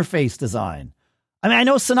user interface design. I mean, I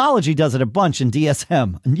know Synology does it a bunch in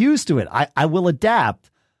DSM. I'm used to it. I will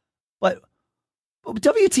adapt. But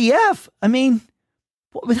WTF? I mean,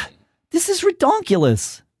 this is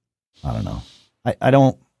redonkulous. I don't know. I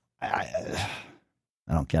don't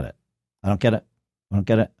get it. I don't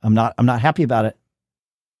get it. I'm not happy about it.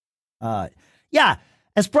 Yeah.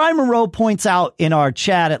 As Brian Moreau points out in our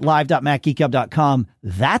chat at live.macgeekup.com,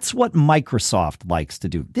 that's what Microsoft likes to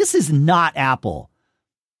do. This is not Apple.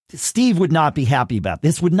 Steve would not be happy about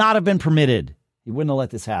this. Would not have been permitted. He wouldn't have let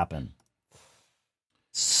this happen.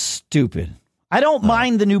 Stupid. I don't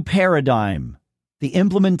mind the new paradigm. The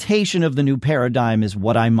implementation of the new paradigm is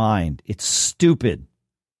what I mind. It's stupid.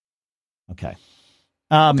 Okay.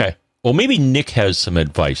 Okay. Well, maybe Nick has some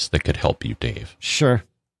advice that could help you, Dave. Sure.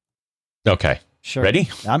 Okay. Sure. Ready?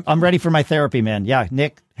 I'm ready for my therapy, man. Yeah,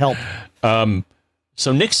 Nick, help.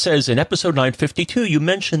 So Nick says in episode 952, you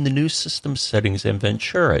mentioned the new system settings in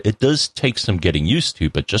Ventura. It does take some getting used to,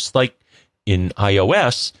 but just like in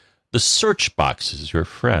iOS, the search box is your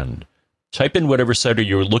friend. Type in whatever setting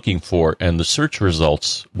you're looking for, and the search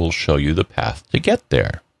results will show you the path to get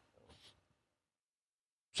there.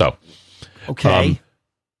 So, okay.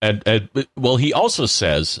 Well, he also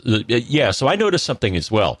says, so I noticed something as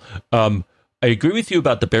well. I agree with you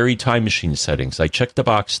about the buried time machine settings. I checked the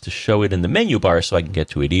box to show it in the menu bar so I can get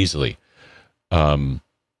to it easily. But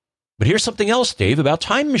here's something else, Dave, about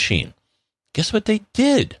Time Machine. Guess what they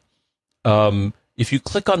did? If you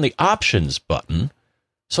click on the options button,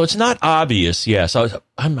 so it's not obvious. Yes,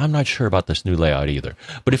 I'm not sure about this new layout either.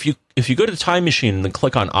 But if you go to Time Machine and then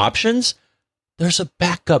click on options, there's a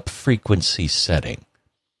backup frequency setting.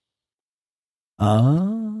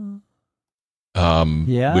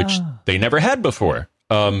 Which they never had before.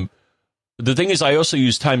 The thing is, I also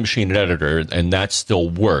use Time Machine Editor, and that still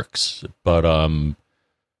works. But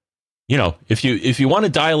if you want to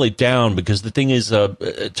dial it down, because the thing is,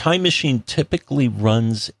 Time Machine typically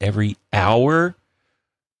runs every hour,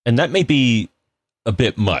 and that may be a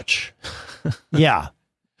bit much. Yeah.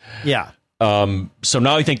 So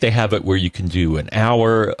now I think they have it where you can do an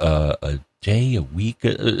hour, a day, a week.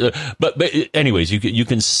 But anyways, you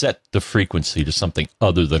can set the frequency to something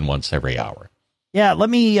other than once every hour. Yeah, let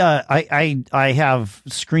me. I have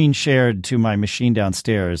screen shared to my machine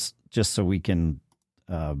downstairs just so we can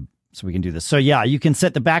do this. So yeah, you can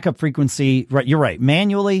set the backup frequency. Right, you're right.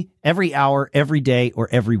 Manually, every hour, every day, or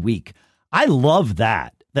every week. I love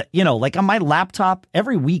that. That like on my laptop,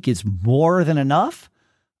 every week is more than enough.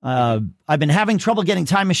 I've been having trouble getting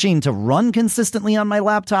Time Machine to run consistently on my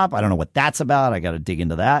laptop. I don't know what that's about. I got to dig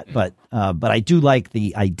into that. But I do like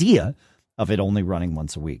the idea of it only running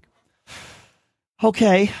once a week.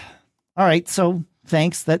 Okay. All right. So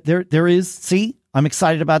thanks. That there is. See, I'm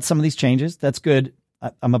excited about some of these changes. That's good.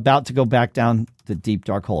 I'm about to go back down the deep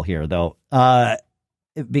dark hole here, though,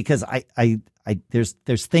 because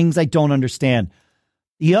there's things I don't understand.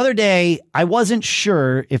 The other day, I wasn't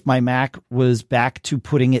sure if my Mac was back to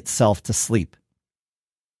putting itself to sleep.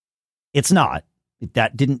 It's not.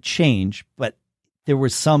 That didn't change, but there were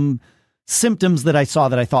some symptoms that I saw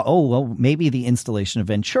that I thought, oh, well, maybe the installation of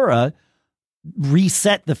Ventura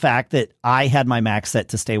reset the fact that I had my Mac set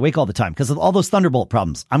to stay awake all the time because of all those Thunderbolt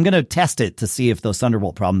problems. I'm going to test it to see if those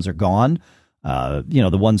Thunderbolt problems are gone.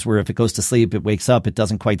 The ones where if it goes to sleep, it wakes up, it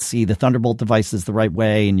doesn't quite see the Thunderbolt devices the right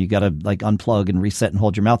way, and you got to like unplug and reset and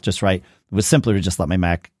hold your mouth just right. It was simpler to just let my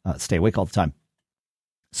Mac stay awake all the time.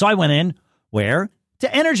 So I went in where?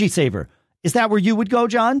 To Energy Saver. Is that where you would go,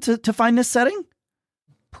 John, to find this setting?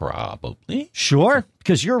 Probably. Sure,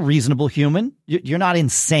 because you're a reasonable human. You're not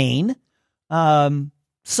insane.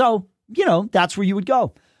 So, that's where you would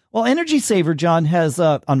go. Well, Energy Saver, John, has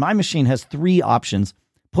on my machine has 3 options.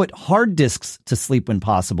 Put hard disks to sleep when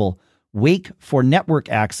possible, wake for network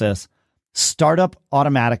access, start up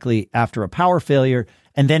automatically after a power failure,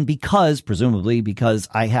 and then presumably because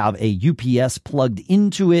I have a UPS plugged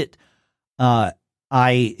into it, via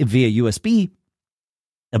USB,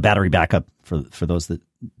 a battery backup for those that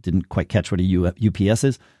didn't quite catch what a UPS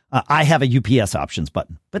is. I have a UPS options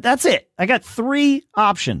button, but that's it. I got 3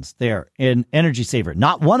 options there in Energy Saver.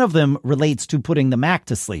 Not one of them relates to putting the Mac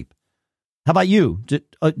to sleep. How about you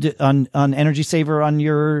on Energy Saver on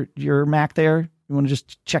your Mac there? You want to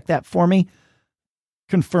just check that for me?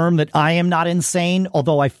 Confirm that I am not insane,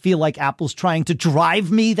 although I feel like Apple's trying to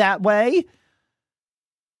drive me that way.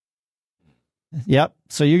 Yep.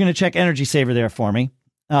 So you're going to check Energy Saver there for me.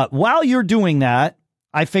 While you're doing that,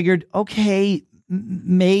 I figured, okay,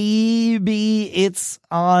 maybe it's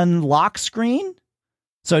on lock screen.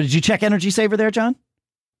 So did you check Energy Saver there, John?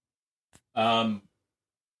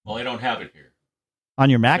 Well, I don't have it here. On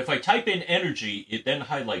your Mac? If I type in energy, it then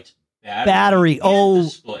highlights battery. And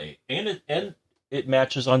display. And it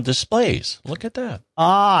matches on displays. Look at that.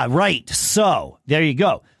 Ah, right. So there you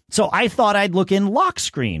go. So I thought I'd look in lock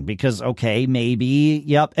screen because, okay, maybe.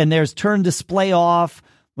 Yep. And there's turn display off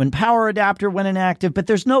when power adapter went inactive, but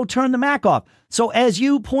there's no turn the Mac off. So as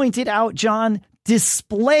you pointed out, John,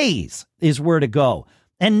 displays is where to go.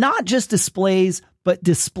 And not just displays, but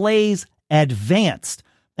displays advanced.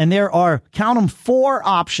 And there are, count them, 4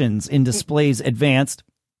 options in displays advanced.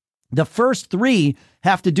 The first 3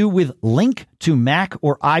 have to do with link to Mac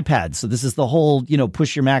or iPad. So this is the whole,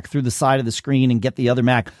 push your Mac through the side of the screen and get the other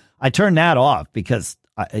Mac. I turned that off because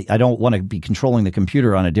I don't want to be controlling the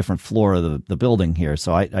computer on a different floor of the building here.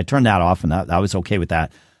 So I turned that off, and I was okay with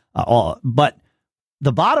that. But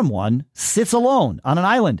the bottom one sits alone on an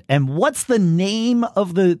island. And what's the name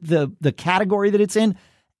of the category that it's in?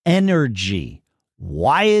 Energy.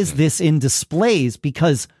 Why is this in displays?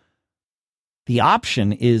 Because the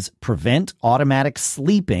option is prevent automatic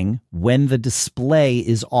sleeping when the display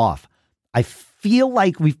is off. I feel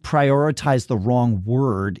like we've prioritized the wrong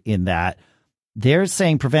word in that. They're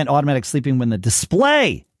saying prevent automatic sleeping when the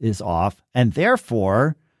display is off, and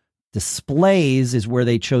therefore displays is where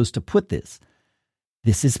they chose to put this.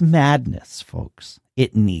 This is madness, folks.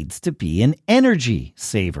 It needs to be an energy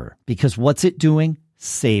saver because what's it doing?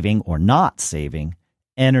 Saving or not saving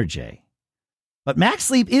energy. But Mac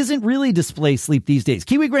Sleep isn't really display sleep these days.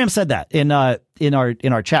 Kiwi Graham said that in our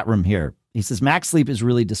chat room here. He says Mac Sleep is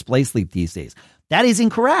really display sleep these days. That is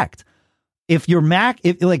incorrect. If your Mac,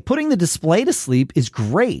 like putting the display to sleep is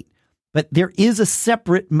great, but there is a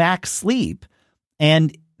separate Mac Sleep,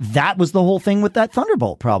 and that was the whole thing with that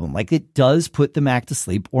Thunderbolt problem. Like it does put the Mac to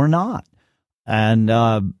sleep or not.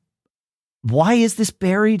 And why is this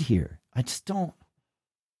buried here? I just don't.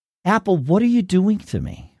 Apple, what are you doing to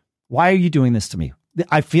me? Why are you doing this to me?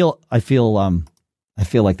 I feel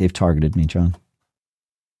like they've targeted me, John.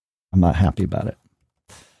 I'm not happy about it.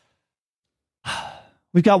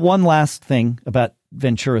 We've got one last thing about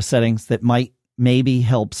Ventura settings that might maybe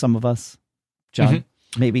help some of us. John,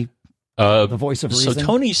 maybe the voice of reason. So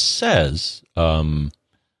Tony says,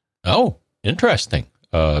 interesting.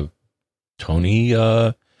 Tony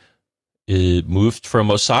moved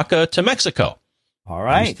from Osaka to Mexico. All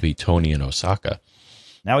right. He used to be Tony in Osaka.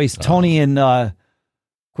 Now he's Tony in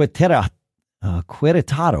Querétaro.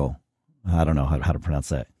 I don't know how to pronounce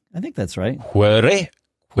that. I think that's right. Querétaro.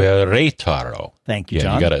 Thank you,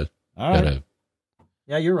 John. You gotta.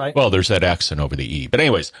 Yeah, you're right. Well, there's that accent over the E. But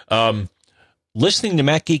anyways, listening to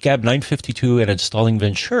Mac Geek Gab 952 and installing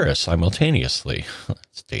Ventura simultaneously.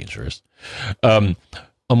 It's dangerous. A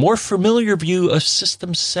more familiar view of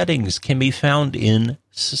system settings can be found in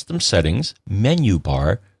System Settings, Menu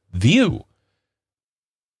Bar, View.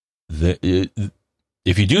 If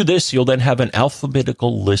you do this, you'll then have an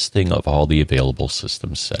alphabetical listing of all the available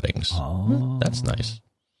system settings. Oh. That's nice.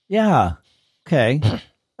 Yeah. Okay.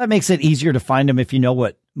 That makes it easier to find them if you know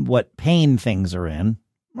what pane things are in.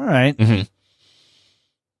 All right. Mm-hmm.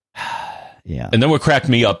 Yeah. And then what cracked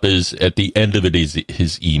me up is at the end of it is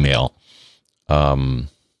his email.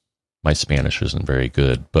 My Spanish isn't very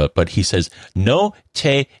good, but he says, "No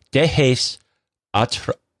te dejes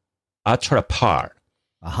atrapar."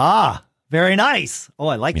 Aha. Very nice. Oh,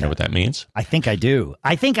 I like that. You know what that means? I think I do.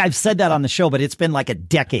 I think I've said that on the show, but it's been like a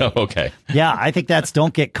decade. Oh, okay. Yeah, I think that's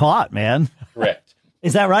don't get caught, man. Correct.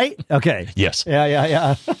 Is that right? Okay. Yes.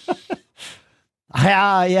 Yeah.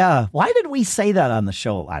 Yeah. Why did we say that on the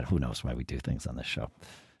show? Who knows why we do things on this show?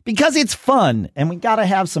 Because it's fun, and we got to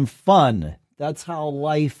have some fun. That's how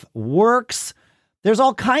life works. There's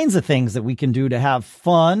all kinds of things that we can do to have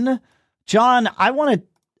fun. John, I want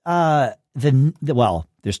to,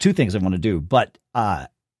 there's two things I want to do, but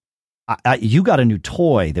you got a new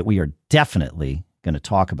toy that we are definitely going to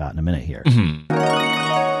talk about in a minute here.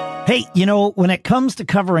 Mm-hmm. Hey, when it comes to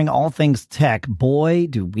covering all things tech, boy,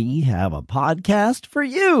 do we have a podcast for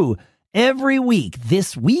you. Every week,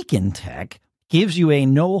 This Week in Tech gives you a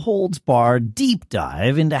no-holds-barred deep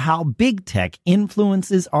dive into how big tech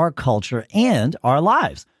influences our culture and our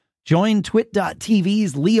lives. Join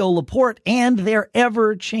Twit.tv's Leo Laporte and their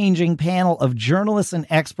ever-changing panel of journalists and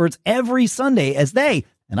experts every Sunday as they,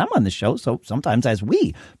 and I'm on the show, so sometimes as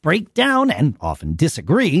we, break down and often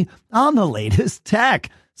disagree on the latest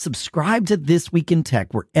tech. Subscribe to This Week in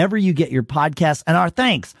Tech wherever you get your podcasts, and our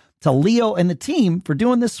thanks to Leo and the team for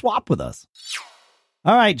doing this swap with us.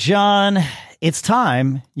 All right, John, it's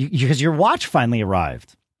time because your watch finally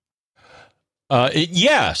arrived.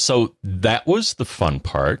 Yeah, so that was the fun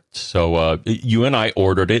part. So you and I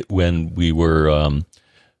ordered it when we were in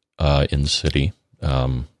the city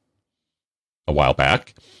a while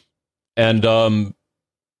back, and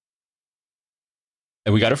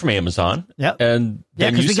we got it from Amazon. Yeah, and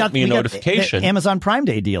then you sent me a notification. The Amazon Prime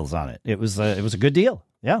Day deals on it. It was a good deal.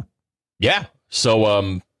 Yeah.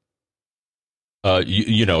 So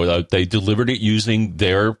they delivered it using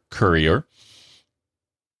their courier.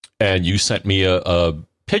 And you sent me a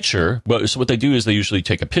picture. Well, so what they do is they usually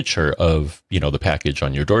take a picture of, the package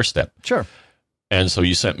on your doorstep. Sure. And so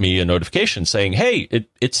you sent me a notification saying, hey,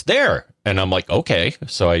 it's there. And I'm like, okay.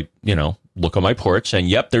 So I, look on my porch and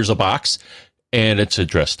yep, there's a box and it's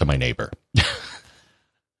addressed to my neighbor.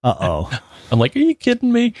 Uh-oh. I'm like, are you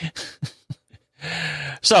kidding me?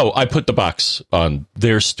 So I put the box on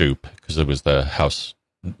their stoop because it was the house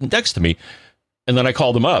next to me. And then I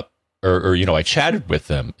called them up. Or I chatted with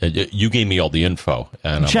them. You gave me all the info.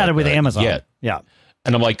 And you chatted with Amazon. Yeah.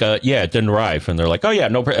 And I'm like, it didn't arrive. And they're like, oh, yeah,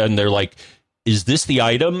 no. And they're like, is this the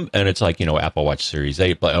item? And it's like, Apple Watch Series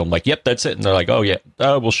 8. But I'm like, yep, that's it. And they're like, oh, yeah,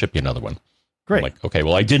 we'll ship you another one. Great. I'm like, okay,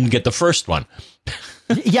 well, I didn't get the first one.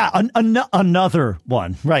 Yeah, another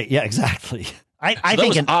one. Right. Yeah, exactly. I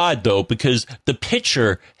think that was odd, though, because the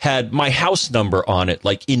picture had my house number on it,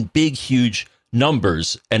 like in big, huge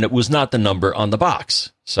numbers, and it was not the number on the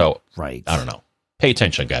box. So, right. I don't know. Pay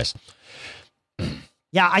attention, guys.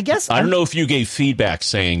 Yeah, I guess I don't know if you gave feedback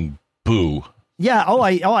saying boo. Yeah.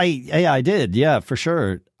 I did. Yeah, for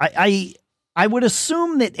sure. I would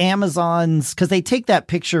assume that Amazon's, because they take that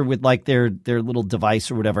picture with like their little device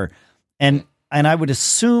or whatever, and I would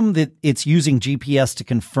assume that it's using GPS to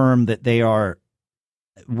confirm that they are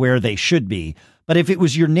where they should be. But if it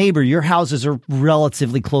was your neighbor, your houses are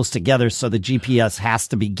relatively close together, so the GPS has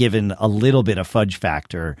to be given a little bit of fudge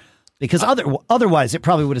factor, because otherwise it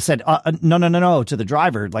probably would have said no to the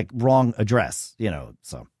driver, like wrong address,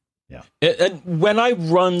 So yeah. And when I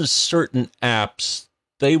run certain apps,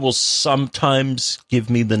 they will sometimes give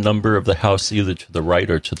me the number of the house either to the right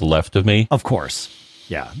or to the left of me. Of course,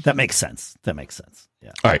 yeah, that makes sense.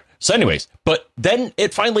 Yeah. All right. So, anyways, but then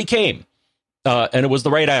it finally came, and it was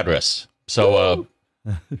the right address. So,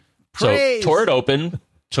 tore it open,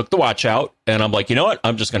 took the watch out, and I'm like, you know what?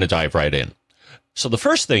 I'm just going to dive right in. So the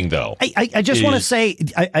first thing, though, I just want to say,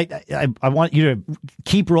 I want you to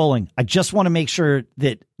keep rolling. I just want to make sure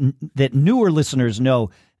that newer listeners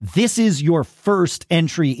know this is your first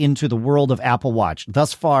entry into the world of Apple Watch.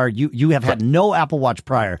 Thus far, you have had no Apple Watch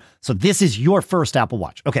prior, so this is your first Apple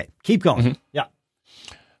Watch. Okay, keep going. Mm-hmm. Yeah.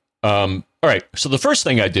 All right. So the first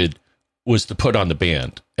thing I did was to put on the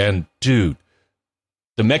band. And dude,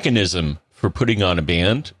 the mechanism for putting on a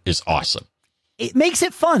band is awesome. It makes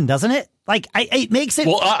it fun, doesn't it? Like, it makes it...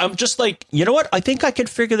 Well, I'm just like, you know what? I think I could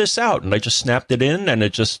figure this out. And I just snapped it in and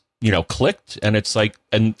it just, clicked. And it's like,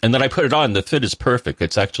 and then I put it on. The fit is perfect.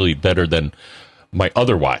 It's actually better than my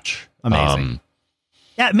other watch. Amazing.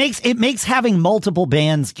 Yeah, it makes having multiple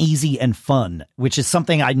bands easy and fun, which is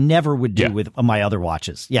something I never would do with my other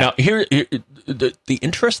watches. Yeah. Now, here the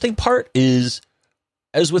interesting part is,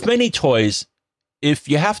 as with many toys, if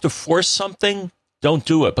you have to force something, don't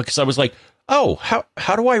do it. Because I was like, oh,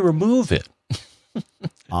 how do I remove it?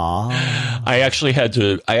 I actually had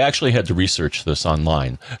to research this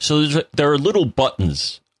online. So there are little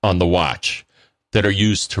buttons on the watch that are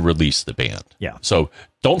used to release the band. Yeah. So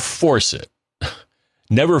don't force it.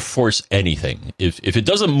 never force anything. If it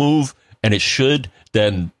doesn't move and it should,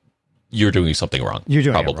 then you're doing something wrong. You're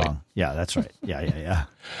doing probably. it wrong. Yeah, that's right. Yeah.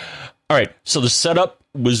 All right. So the setup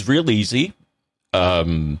was real easy.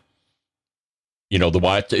 The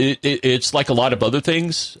watch, it's like a lot of other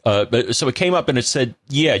things. So it came up and it said,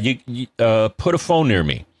 yeah, you put a phone near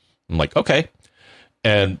me. I'm like, okay.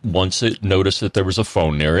 And once it noticed that there was a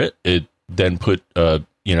phone near it, it then put,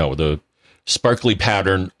 the sparkly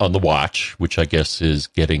pattern on the watch, which I guess is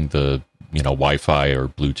getting the, Wi-Fi or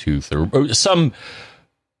Bluetooth or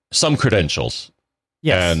some credentials.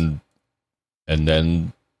 Yes. And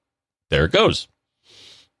then there it goes.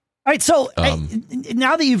 All right, so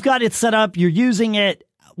now that you've got it set up, you're using it.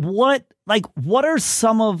 What are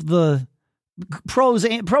some of the pro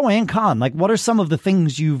and con? Like, what are some of the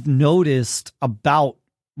things you've noticed about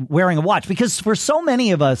wearing a watch? Because for so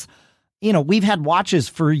many of us, we've had watches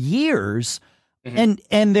for years, and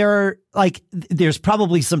there's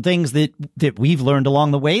probably some things that we've learned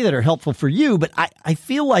along the way that are helpful for you. But I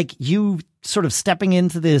feel like you sort of stepping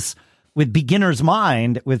into this with beginner's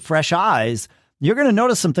mind, with fresh eyes. You're going to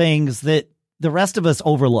notice some things that the rest of us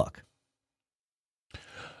overlook.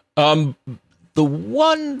 The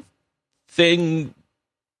one thing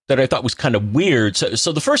that I thought was kind of weird.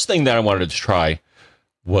 So the first thing that I wanted to try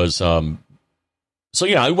was, I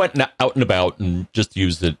went out and about and just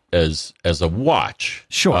used it as a watch.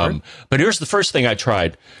 Sure. But here's the first thing I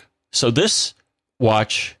tried. So this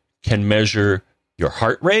watch can measure your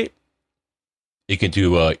heart rate. It can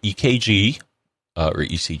do EKG or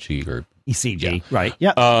ECG or ECG, yeah. Right?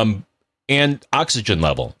 Yeah. And oxygen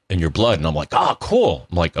level in your blood. And I'm like, oh, cool.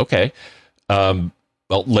 I'm like, okay. Well,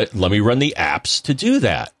 let me run the apps to do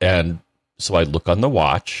that. And so I look on the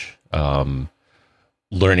watch.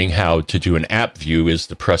 Learning how to do an app view is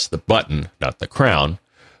to press the button, not the crown.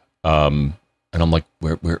 And I'm like,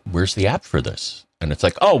 where's the app for this? And it's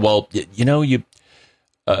like, oh, well,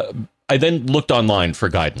 I then looked online for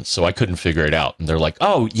guidance, so I couldn't figure it out. And they're like,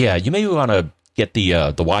 oh, yeah, you may want to get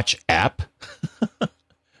the watch app.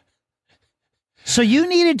 So you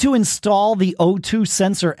needed to install the O2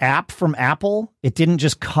 sensor app from Apple? It didn't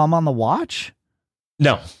just come on the watch?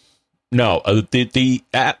 No. The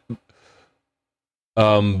app,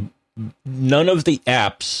 none of the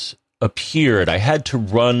apps appeared. I had to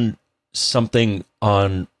run something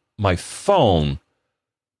on my phone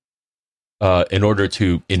in order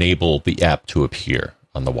to enable the app to appear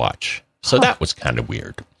on the watch. So that was kind of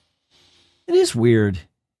weird. It is weird.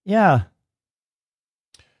 Yeah.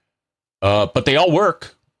 But they all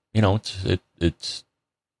work. It's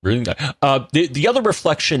really nice. The other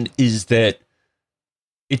reflection is that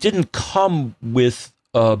it didn't come with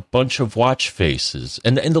a bunch of watch faces.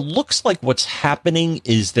 And it looks like what's happening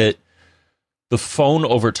is that the phone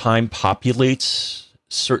over time populates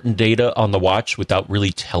certain data on the watch without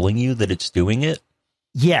really telling you that it's doing it.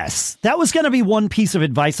 Yes. That was going to be one piece of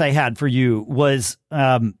advice I had for you was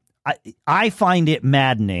I find it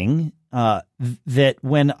maddening that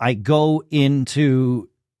when I go into,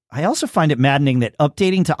 I also find it maddening that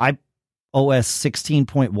updating to iOS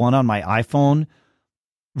 16.1 on my iPhone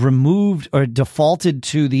removed or defaulted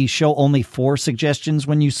to the show only 4 suggestions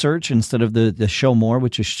when you search instead of the show more,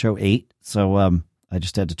 which is show 8. So I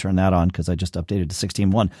just had to turn that on because I just updated to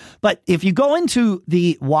 16.1. But if you go into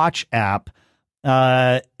the Watch app,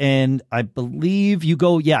 and I believe you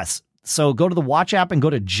go, yes. So go to the Watch app and go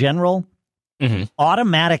to General. Mm-hmm.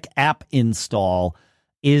 Automatic app install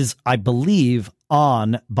is, I believe,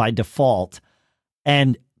 on by default.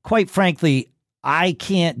 And quite frankly, I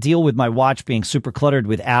can't deal with my watch being super cluttered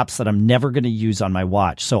with apps that I'm never going to use on my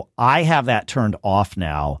watch. So I have that turned off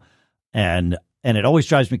now. And it always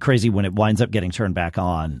drives me crazy when it winds up getting turned back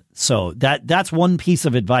on. So that's one piece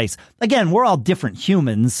of advice. Again, we're all different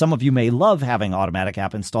humans. Some of you may love having automatic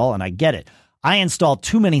app install, and I get it. I install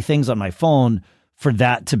too many things on my phone for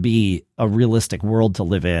that to be a realistic world to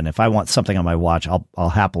live in. If I want something on my watch, I'll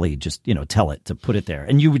happily just, tell it to put it there.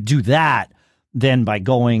 And you would do that then by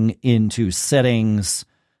going into settings,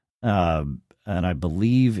 and I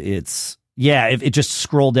believe it's, if it just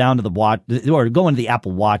scroll down to the watch, or go into the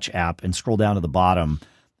Apple Watch app and scroll down to the bottom,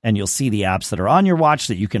 and you'll see the apps that are on your watch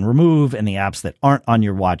that you can remove and the apps that aren't on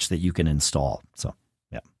your watch that you can install. So,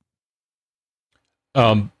 yeah.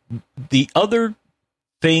 The other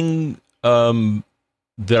thing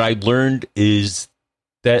that I learned is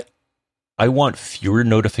that I want fewer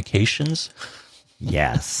notifications.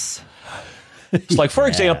 Yes. It's like, for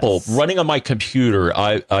example, running on my computer,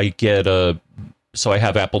 I get so I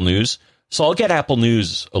have Apple News. So I'll get Apple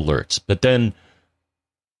News alerts, but then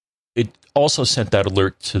it also sent that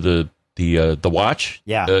alert to the the watch.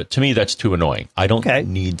 Yeah. To me, that's too annoying. I don't Okay.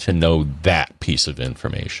 need to know that piece of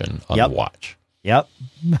information on Yep. the watch. Yep.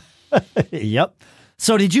 Yep.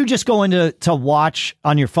 So did you just go into watch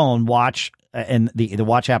on your phone, watch and the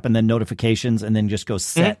watch app and then notifications and then just go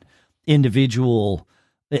set individual?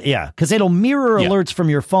 Yeah, because it'll mirror Yeah. alerts from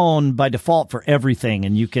your phone by default for everything,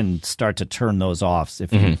 and you can start to turn those off.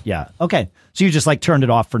 If you, yeah, okay. So you just like turned it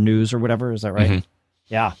off for news or whatever. Is that right?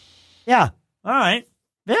 Yeah, yeah. All right.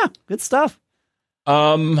 Yeah, good stuff.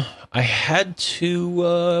 I had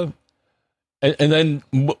to, and then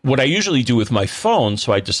what I usually do with my phone,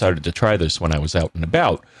 so I decided to try this when I was out and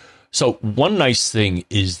about. So one nice thing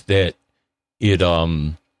is that it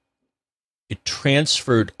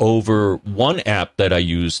transferred over one app that I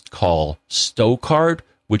used called StowCard,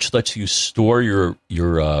 which lets you store your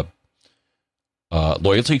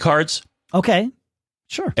loyalty cards. Okay,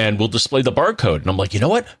 sure. And will display the barcode. And I'm like, you know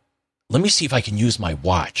what? Let me see if I can use my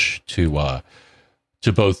watch to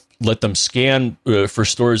both let them scan for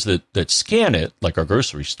stores that scan it, like our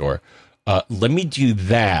grocery store. Let me do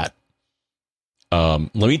that.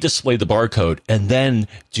 Let me display the barcode and then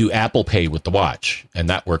do Apple Pay with the watch. And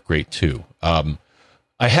that worked great too. I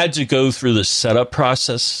had to go through the setup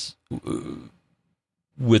process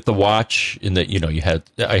with the watch in that,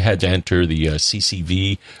 I had to enter the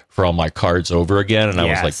CCV for all my cards over again. And I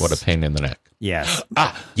was like, what a pain in the neck. Yes.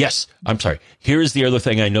 Yes. I'm sorry. Here's the other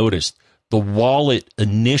thing I noticed. The wallet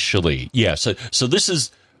initially. Yeah. So this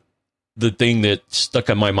is the thing that stuck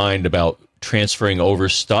in my mind about transferring over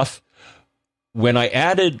stuff. When I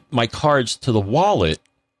added my cards to the wallet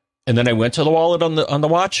and then I went to the wallet on the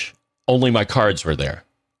watch, only my cards were there.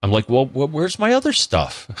 I'm like, well, where's my other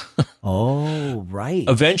stuff? Oh, right.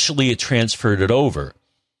 Eventually it transferred it over.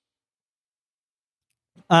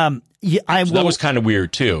 Yeah, that was kind of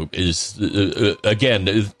weird too. Is again,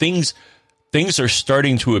 things are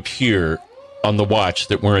starting to appear on the watch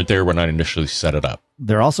that weren't there when I initially set it up.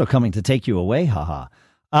 They're also coming to take you away. Haha.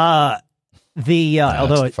 Although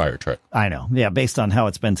a fire truck. I know. Yeah. Based on how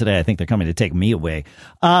it's been today, I think they're coming to take me away.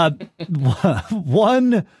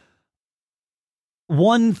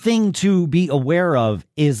 One thing to be aware of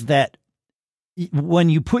is that when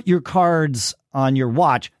you put your cards on your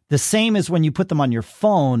watch, the same as when you put them on your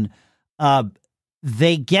phone,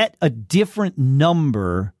 they get a different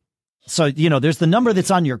number. So, there's the number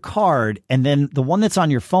that's on your card, and then the one that's on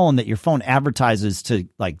your phone that your phone advertises to,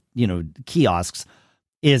 kiosks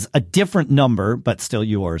is a different number, but still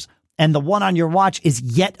yours. And the one on your watch is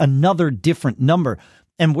yet another different number.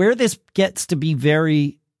 And where this gets to be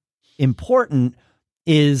very important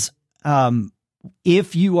is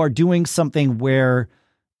if you are doing something where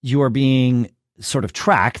you are being sort of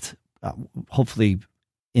tracked, hopefully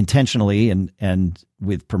intentionally and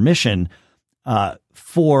with permission,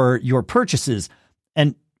 for your purchases.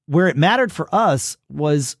 And where it mattered for us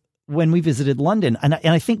was when we visited London. And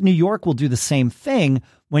I think New York will do the same thing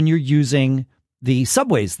when you're using the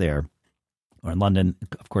subways there, or in London,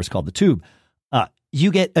 of course, called the Tube. You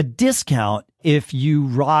get a discount if you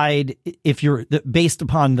ride, if you're based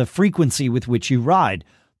upon the frequency with which you ride.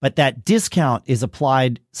 But that discount is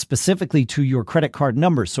applied specifically to your credit card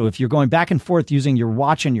number. So if you're going back and forth using your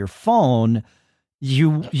watch and your phone,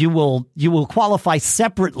 you will qualify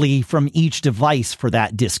separately from each device for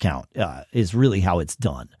that discount, is really how it's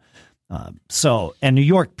done. And New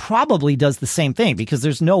York probably does the same thing because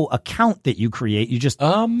there's no account that you create. You just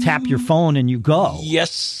tap your phone and you go.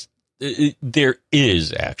 Yes, there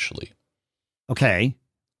is actually. Okay.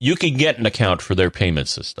 You can get an account for their payment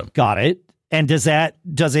system. Got it. And does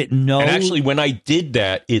it know? And actually, when I did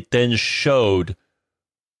that, it then showed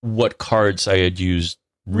what cards I had used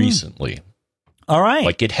recently. All right.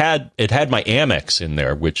 Like it had my Amex in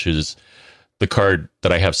there, which is the card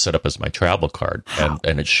that I have set up as my travel card,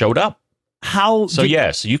 and it showed up. How? So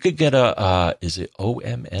so you could get is it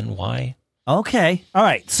OMNY? Okay. All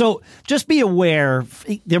right. So just be aware.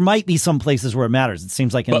 There might be some places where it matters. It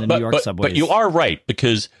seems like in the New York subways. But you are right,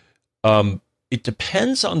 because it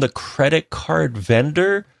depends on the credit card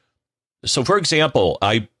vendor. So, for example,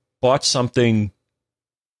 I bought something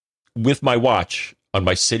with my watch on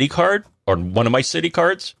my Citi card, or one of my Citi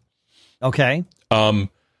cards. Okay.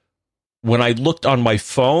 When I looked on my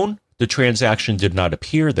phone, the transaction did not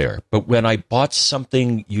appear there. But when I bought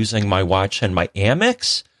something using my watch and my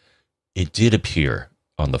Amex, it did appear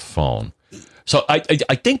on the phone. So I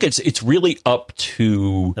think it's really up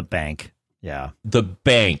to the bank. Yeah. The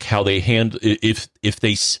bank, how they handle if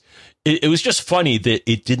they. It was just funny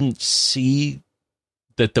that it didn't see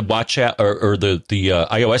that the watch app or the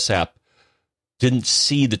iOS app didn't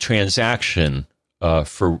see the transaction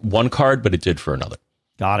for one card, but it did for another.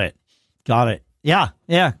 Got it. Yeah.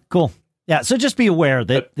 Yeah. Cool. Yeah. So just be aware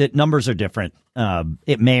that numbers are different.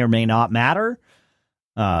 It may or may not matter.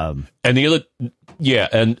 And the other,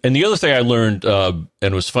 and the other thing I learned, and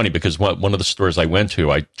it was funny because one of the stores I went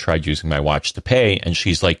to, I tried using my watch to pay, and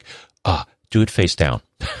she's like, do it face down.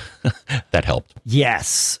 That helped.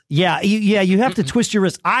 Yes. Yeah. You have to twist your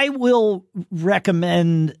wrist. I will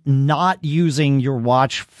recommend not using your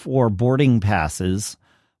watch for boarding passes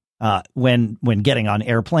when getting on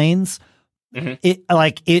airplanes. Mm-hmm.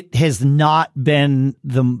 It has not been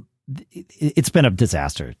it's been a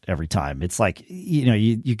disaster every time. It's like,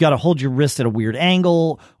 you got to hold your wrist at a weird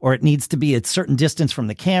angle, or it needs to be a certain distance from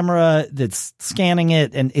the camera that's scanning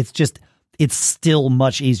it. And it's still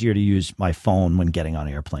much easier to use my phone when getting on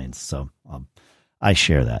airplanes. So I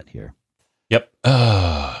share that here. Yep.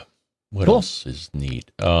 What else is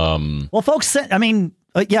neat? Well, folks,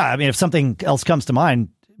 if something else comes to mind,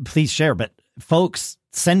 please share. But folks,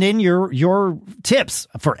 send in your tips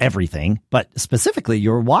for everything, but specifically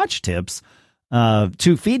your watch tips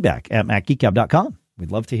to feedback@macgeekgab.com.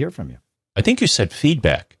 We'd love to hear from you. I think you said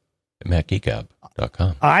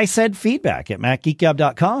feedback@macgeekgab.com. I said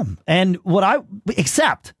feedback@macgeekgab.com. And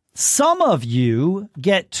except some of you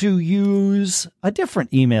get to use a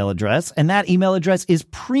different email address, and that email address is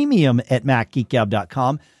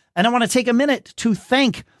premium@macgeekgab.com. And I want to take a minute to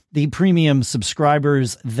thank the premium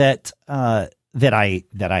subscribers that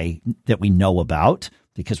we know about,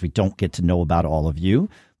 because we don't get to know about all of you.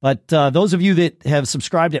 But those of you that have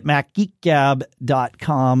subscribed at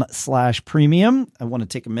macgeekgab.com/premium, I want to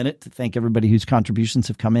take a minute to thank everybody whose contributions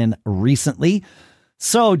have come in recently.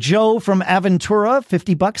 So Joe from Aventura,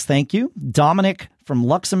 $50, thank you. Dominic from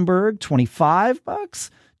Luxembourg, $25.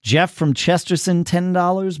 Jeff from Chesterton,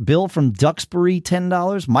 $10. Bill from Duxbury,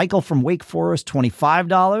 $10. Michael from Wake Forest,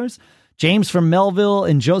 $25. James from Melville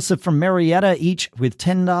and Joseph from Marietta, each with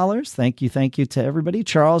 $10. Thank you to everybody.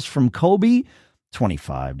 Charles from Kobe,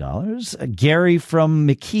 $25. Gary from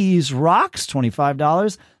McKees Rocks,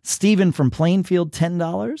 $25. Stephen from Plainfield,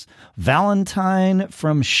 $10. Valentine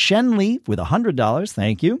from Shenley with $100.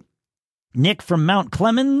 Thank you. Nick from Mount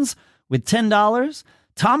Clemens with $10.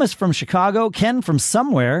 Thomas from Chicago, Ken from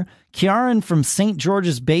somewhere, Kieran from St.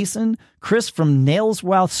 George's Basin, Chris from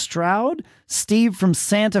Nailsworth Stroud, Steve from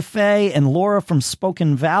Santa Fe, and Laura from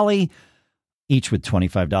Spoken Valley, each with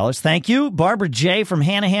 $25. Thank you. Barbara J. from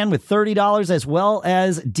Hanahan with $30, as well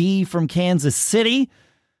as D from Kansas City.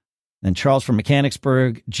 And Charles from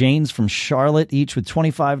Mechanicsburg, James from Charlotte, each with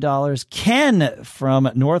 $25. Ken from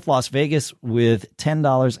North Las Vegas with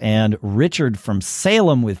 $10, and Richard from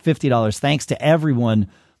Salem with $50. Thanks to everyone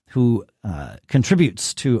who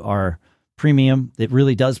contributes to our premium. It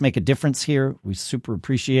really does make a difference here. We super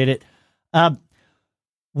appreciate it.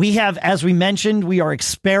 We have, as we mentioned, we are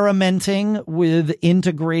experimenting with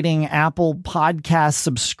integrating Apple Podcast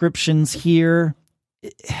subscriptions here.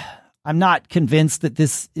 I'm not convinced that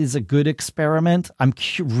this is a good experiment. I'm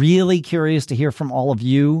really curious to hear from all of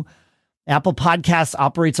you. Apple Podcasts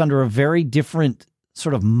operates under a very different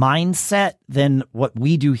sort of mindset than what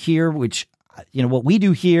we do here, which, what we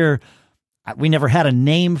do here, we never had a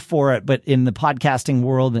name for it, but in the podcasting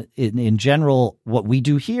world in general, what we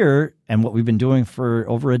do here and what we've been doing for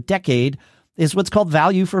over a decade is what's called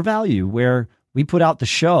value for value, where we put out the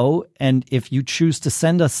show, and if you choose to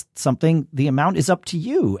send us something, the amount is up to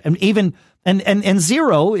you. And even and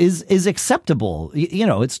zero is acceptable.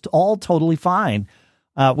 It's all totally fine.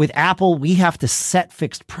 With Apple, we have to set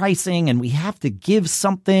fixed pricing, and we have to give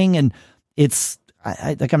something. And I'm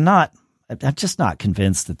just not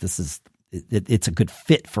convinced that it's a good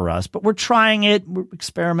fit for us. But we're trying it. We're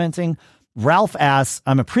experimenting. Ralph asks,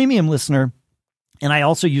 I'm a premium listener, and I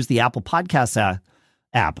also use the Apple Podcasts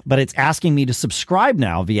app, but it's asking me to subscribe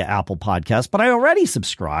now via Apple Podcasts, but I already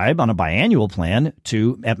subscribe on a biannual plan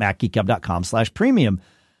at macgeekgab.com/premium.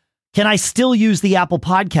 Can I still use the Apple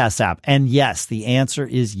Podcasts app? And yes, the answer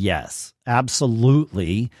is yes,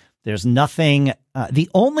 absolutely. There's nothing, the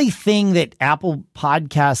only thing that Apple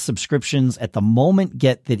Podcast subscriptions at the moment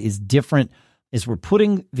get that is different is we're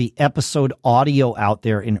putting the episode audio out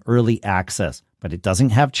there in early access. But it doesn't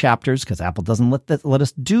have chapters because Apple doesn't let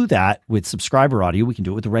us do that with subscriber audio. We can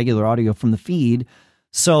do it with the regular audio from the feed.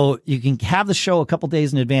 So you can have the show a couple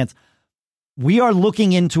days in advance. We are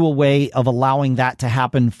looking into a way of allowing that to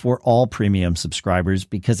happen for all premium subscribers,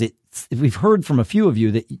 because we've heard from a few of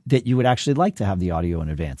you that you would actually like to have the audio in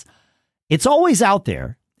advance. It's always out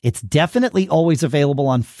there. It's definitely always available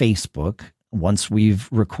on Facebook. Once we've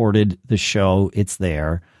recorded the show, it's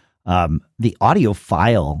there. The audio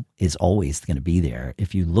file is always going to be there.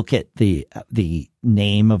 If you look at the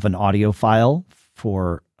name of an audio file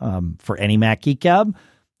for any Mac Geek Gab,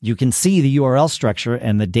 you can see the URL structure,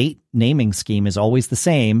 and the date naming scheme is always the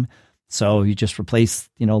same. So you just replace,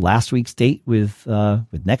 last week's date with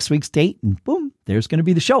next week's date, and boom, there's going to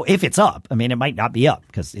be the show if it's up. I mean, it might not be up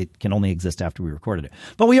because it can only exist after we recorded it.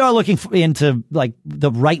 But we are looking into like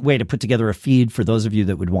the right way to put together a feed for those of you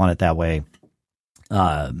that would want it that way.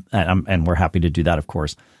 And we're happy to do that, of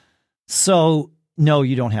course. So no,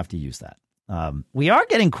 you don't have to use that. We are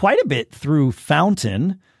getting quite a bit through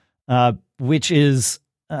Fountain, which is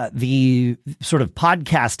the sort of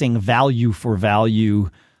podcasting value for value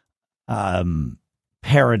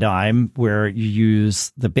paradigm where you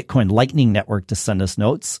use the Bitcoin Lightning Network to send us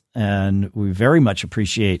notes. And we very much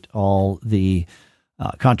appreciate all the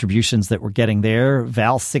contributions that we're getting there.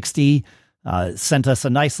 Val60 sent us a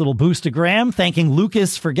nice little boostagram thanking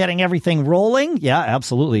Lucas for getting everything rolling. Yeah,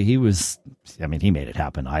 absolutely. He made it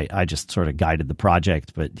happen. I just sort of guided the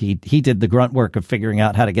project, but he did the grunt work of figuring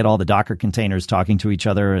out how to get all the Docker containers talking to each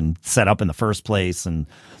other and set up in the first place, and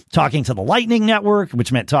talking to the Lightning Network,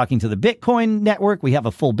 which meant talking to the Bitcoin network. We have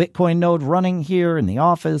a full Bitcoin node running here in the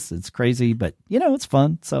office. It's crazy, but it's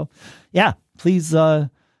fun. So yeah, please,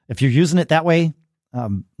 if you're using it that way,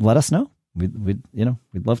 let us know. We'd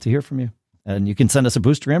love to hear from you. And you can send us a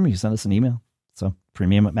boostagram, or you send us an email. So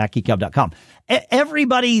premium@macgeekgab.com.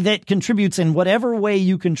 Everybody that contributes in whatever way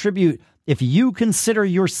you contribute, if you consider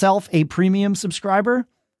yourself a premium subscriber,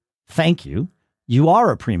 thank you. You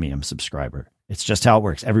are a premium subscriber. It's just how it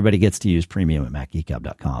works. Everybody gets to use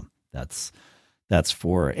premium@macgeekgab.com. That's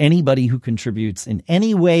for anybody who contributes in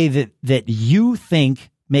any way that you think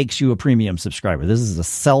makes you a premium subscriber. This is a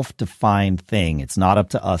self-defined thing. It's not up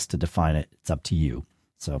to us to define it. It's up to you.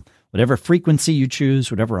 So whatever frequency you choose,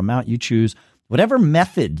 whatever amount you choose, whatever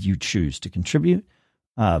method you choose to contribute.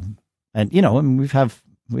 We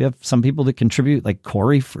have some people that contribute, like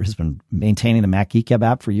Corey has been maintaining the Mac Geek Gab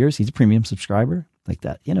app for years. He's a premium subscriber like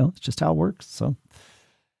that. It's just how it works. So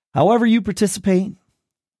however you participate,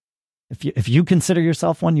 if you consider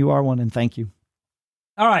yourself one, you are one, and thank you.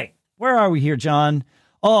 All right. Where are we here, John?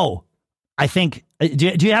 Oh, I think,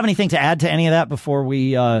 do you have anything to add to any of that before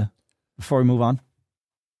we move on?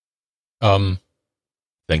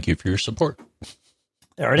 Thank you for your support.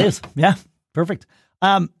 There it is. Yeah, perfect.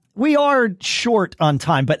 We are short on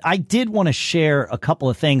time, but I did want to share a couple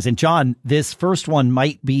of things. And John, this first one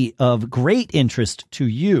might be of great interest to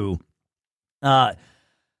you.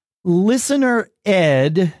 Listener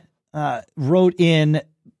Ed wrote in,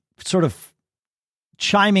 sort of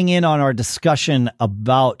chiming in on our discussion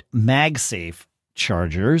about MagSafe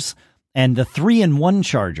chargers and the 3-in-1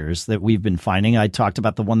 chargers that we've been finding. I talked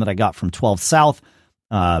about the one that I got from 12 South.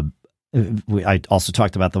 I also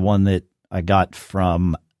talked about the one that I got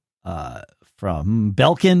from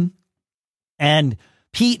Belkin. And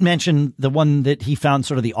Pete mentioned the one that he found,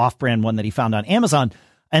 sort of the off-brand one that he found on Amazon.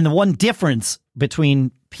 And the one difference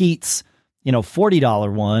between Pete's,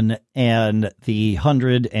 $40 one and the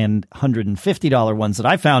 $100 and $150 ones that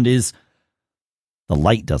I found is the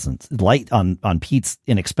light on Pete's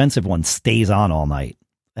inexpensive one stays on all night.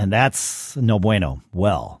 And that's no bueno.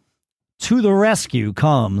 Well, to the rescue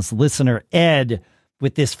comes listener Ed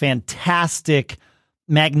with this fantastic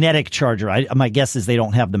magnetic charger. My guess is they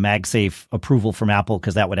don't have the MagSafe approval from Apple,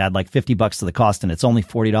 because that would add like $50 to the cost, and it's only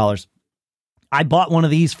 $40. I bought one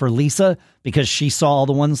of these for Lisa because she saw all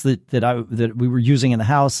the ones that we were using in the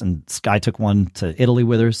house, and Sky took one to Italy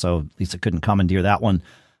with her, so Lisa couldn't commandeer that one.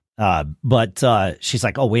 But she's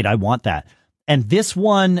like, oh, wait, I want that. And this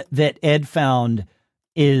one that Ed found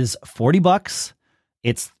is $40.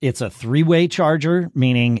 It's a 3-way charger,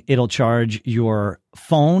 meaning it'll charge your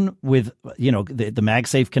phone with, the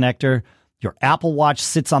MagSafe connector. Your Apple Watch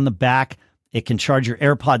sits on the back. It can charge your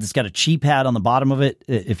AirPods. It's got a Qi pad on the bottom of it.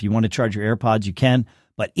 If you want to charge your AirPods, you can.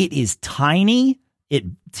 But it is tiny. It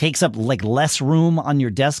takes up like less room on your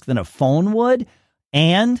desk than a phone would.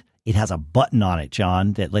 And it has a button on it,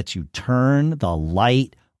 John, that lets you turn the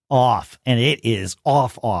light off. And it is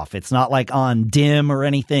off. It's not like on dim or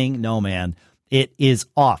anything. No, man. It is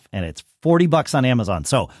off. And it's $40 on Amazon.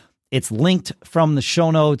 So it's linked from the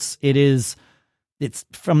show notes. It's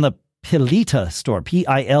from the Pilita store.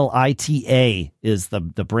 Pilita is the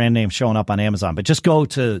brand name showing up on Amazon. But just go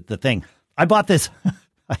to the thing. I bought this.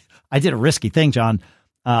 I did a risky thing, John.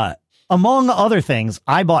 Among other things,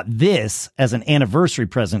 I bought this as an anniversary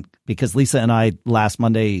present because Lisa and I last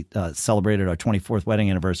Monday celebrated our 24th wedding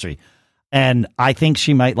anniversary. And I think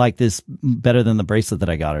she might like this better than the bracelet that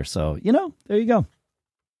I got her. So, there you go.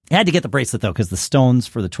 I had to get the bracelet, though, because the stones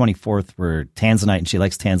for the 24th were tanzanite, and she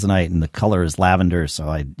likes tanzanite, and the color is lavender. So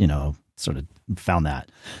I, sort of found that.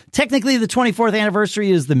 Technically, the 24th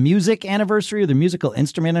anniversary is the music anniversary or the musical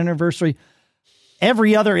instrument anniversary.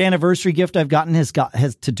 Every other anniversary gift I've gotten has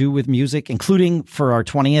to do with music, including for our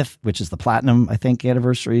 20th, which is the platinum, I think,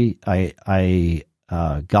 anniversary. I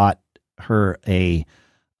got her a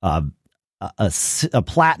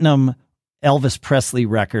platinum Elvis Presley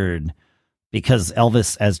record because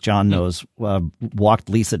Elvis, as John knows, walked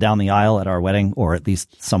Lisa down the aisle at our wedding, or at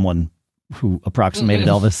least someone who approximated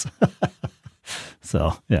Elvis.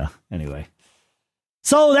 So, yeah, anyway.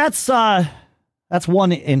 So that's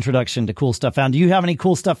one introduction to Cool Stuff Found. Do you have any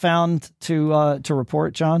cool stuff found to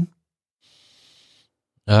report, John?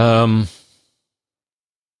 We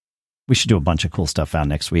should do a bunch of cool stuff found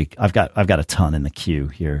next week. I've got a ton in the queue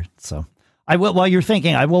here. So I will, while you're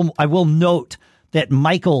thinking, I will note that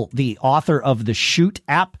Michael, the author of the Shoot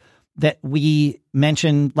app that we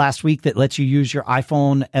mentioned last week that lets you use your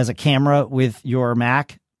iPhone as a camera with your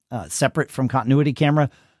Mac, separate from Continuity Camera.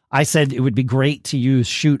 I said it would be great to use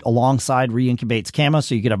Shoot alongside Reincubate's Camo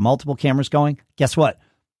so you could have multiple cameras going. Guess what?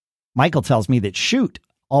 Michael tells me that Shoot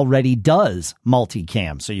already does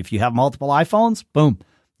multicam. So if you have multiple iPhones, boom,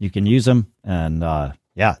 you can use them. And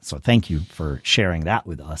yeah, so thank you for sharing that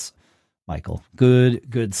with us, Michael.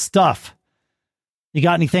 Good stuff. You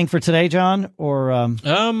got anything for today, John? Or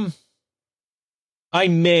I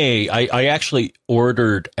may. I actually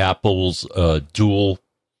ordered Apple's dual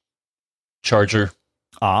charger.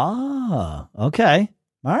 Ah, okay.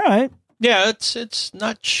 All right. Yeah, it's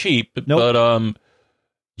not cheap, Nope. but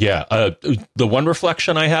yeah, the one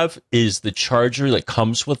reflection I have is the charger that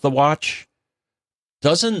comes with the watch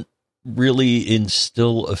doesn't really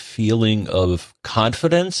instill a feeling of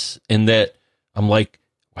confidence in that I'm like,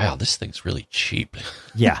 wow, this thing's really cheap.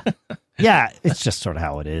 Yeah. Yeah, it's just sort of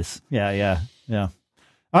how it is. Yeah. All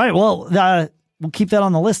right, well, we'll keep that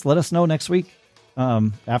on the list. Let us know next week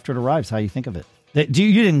after it arrives how you think of it. You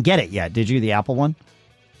didn't get it yet, did you, the Apple one?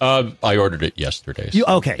 I ordered it yesterday. So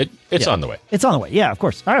okay. It's on the way. It's on the way. Yeah, of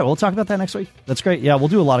course. All right, we'll talk about that next week. That's great. Yeah, we'll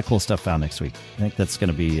do a lot of cool stuff found next week. I think that's going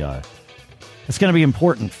to be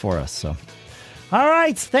important for us. So, all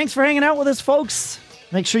right. Thanks for hanging out with us, folks.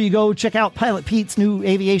 Make sure you go check out Pilot Pete's new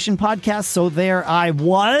aviation podcast. So there I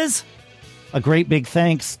was. A great big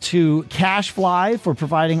thanks to CacheFly for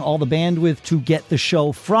providing all the bandwidth to get the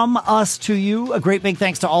show from us to you. A great big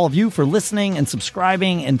thanks to all of you for listening and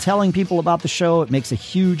subscribing and telling people about the show. It makes a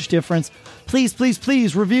huge difference. Please, please,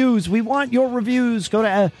 please, reviews. We want your reviews. Go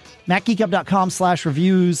to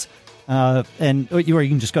MacGeekUp.com/reviews. Or you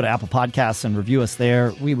can just go to Apple Podcasts and review us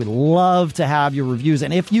there. We would love to have your reviews.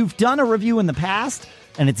 And if you've done a review in the past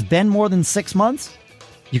and it's been more than 6 months,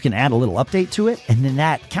 you can add a little update to it, and then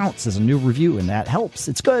that counts as a new review, and that helps.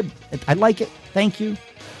 It's good. I like it. Thank you.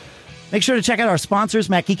 Make sure to check out our sponsors,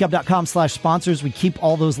 MacGeekUp.com/sponsors. We keep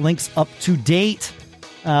all those links up to date,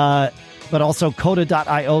 but also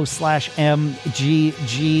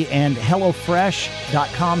Coda.io/MGG and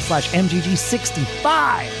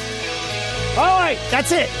HelloFresh.com/MGG65. All right,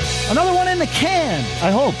 that's it. Another one in the can.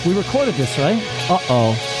 I hope. We recorded this, right?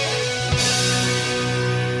 Uh-oh.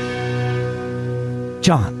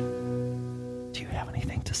 John, do you have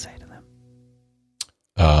anything to say to them?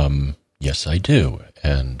 Yes, I do.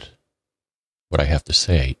 And what I have to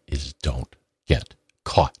say is don't get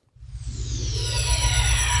caught.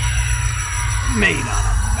 Made on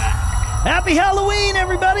a Mac. Happy Halloween,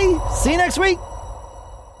 everybody. See you next week.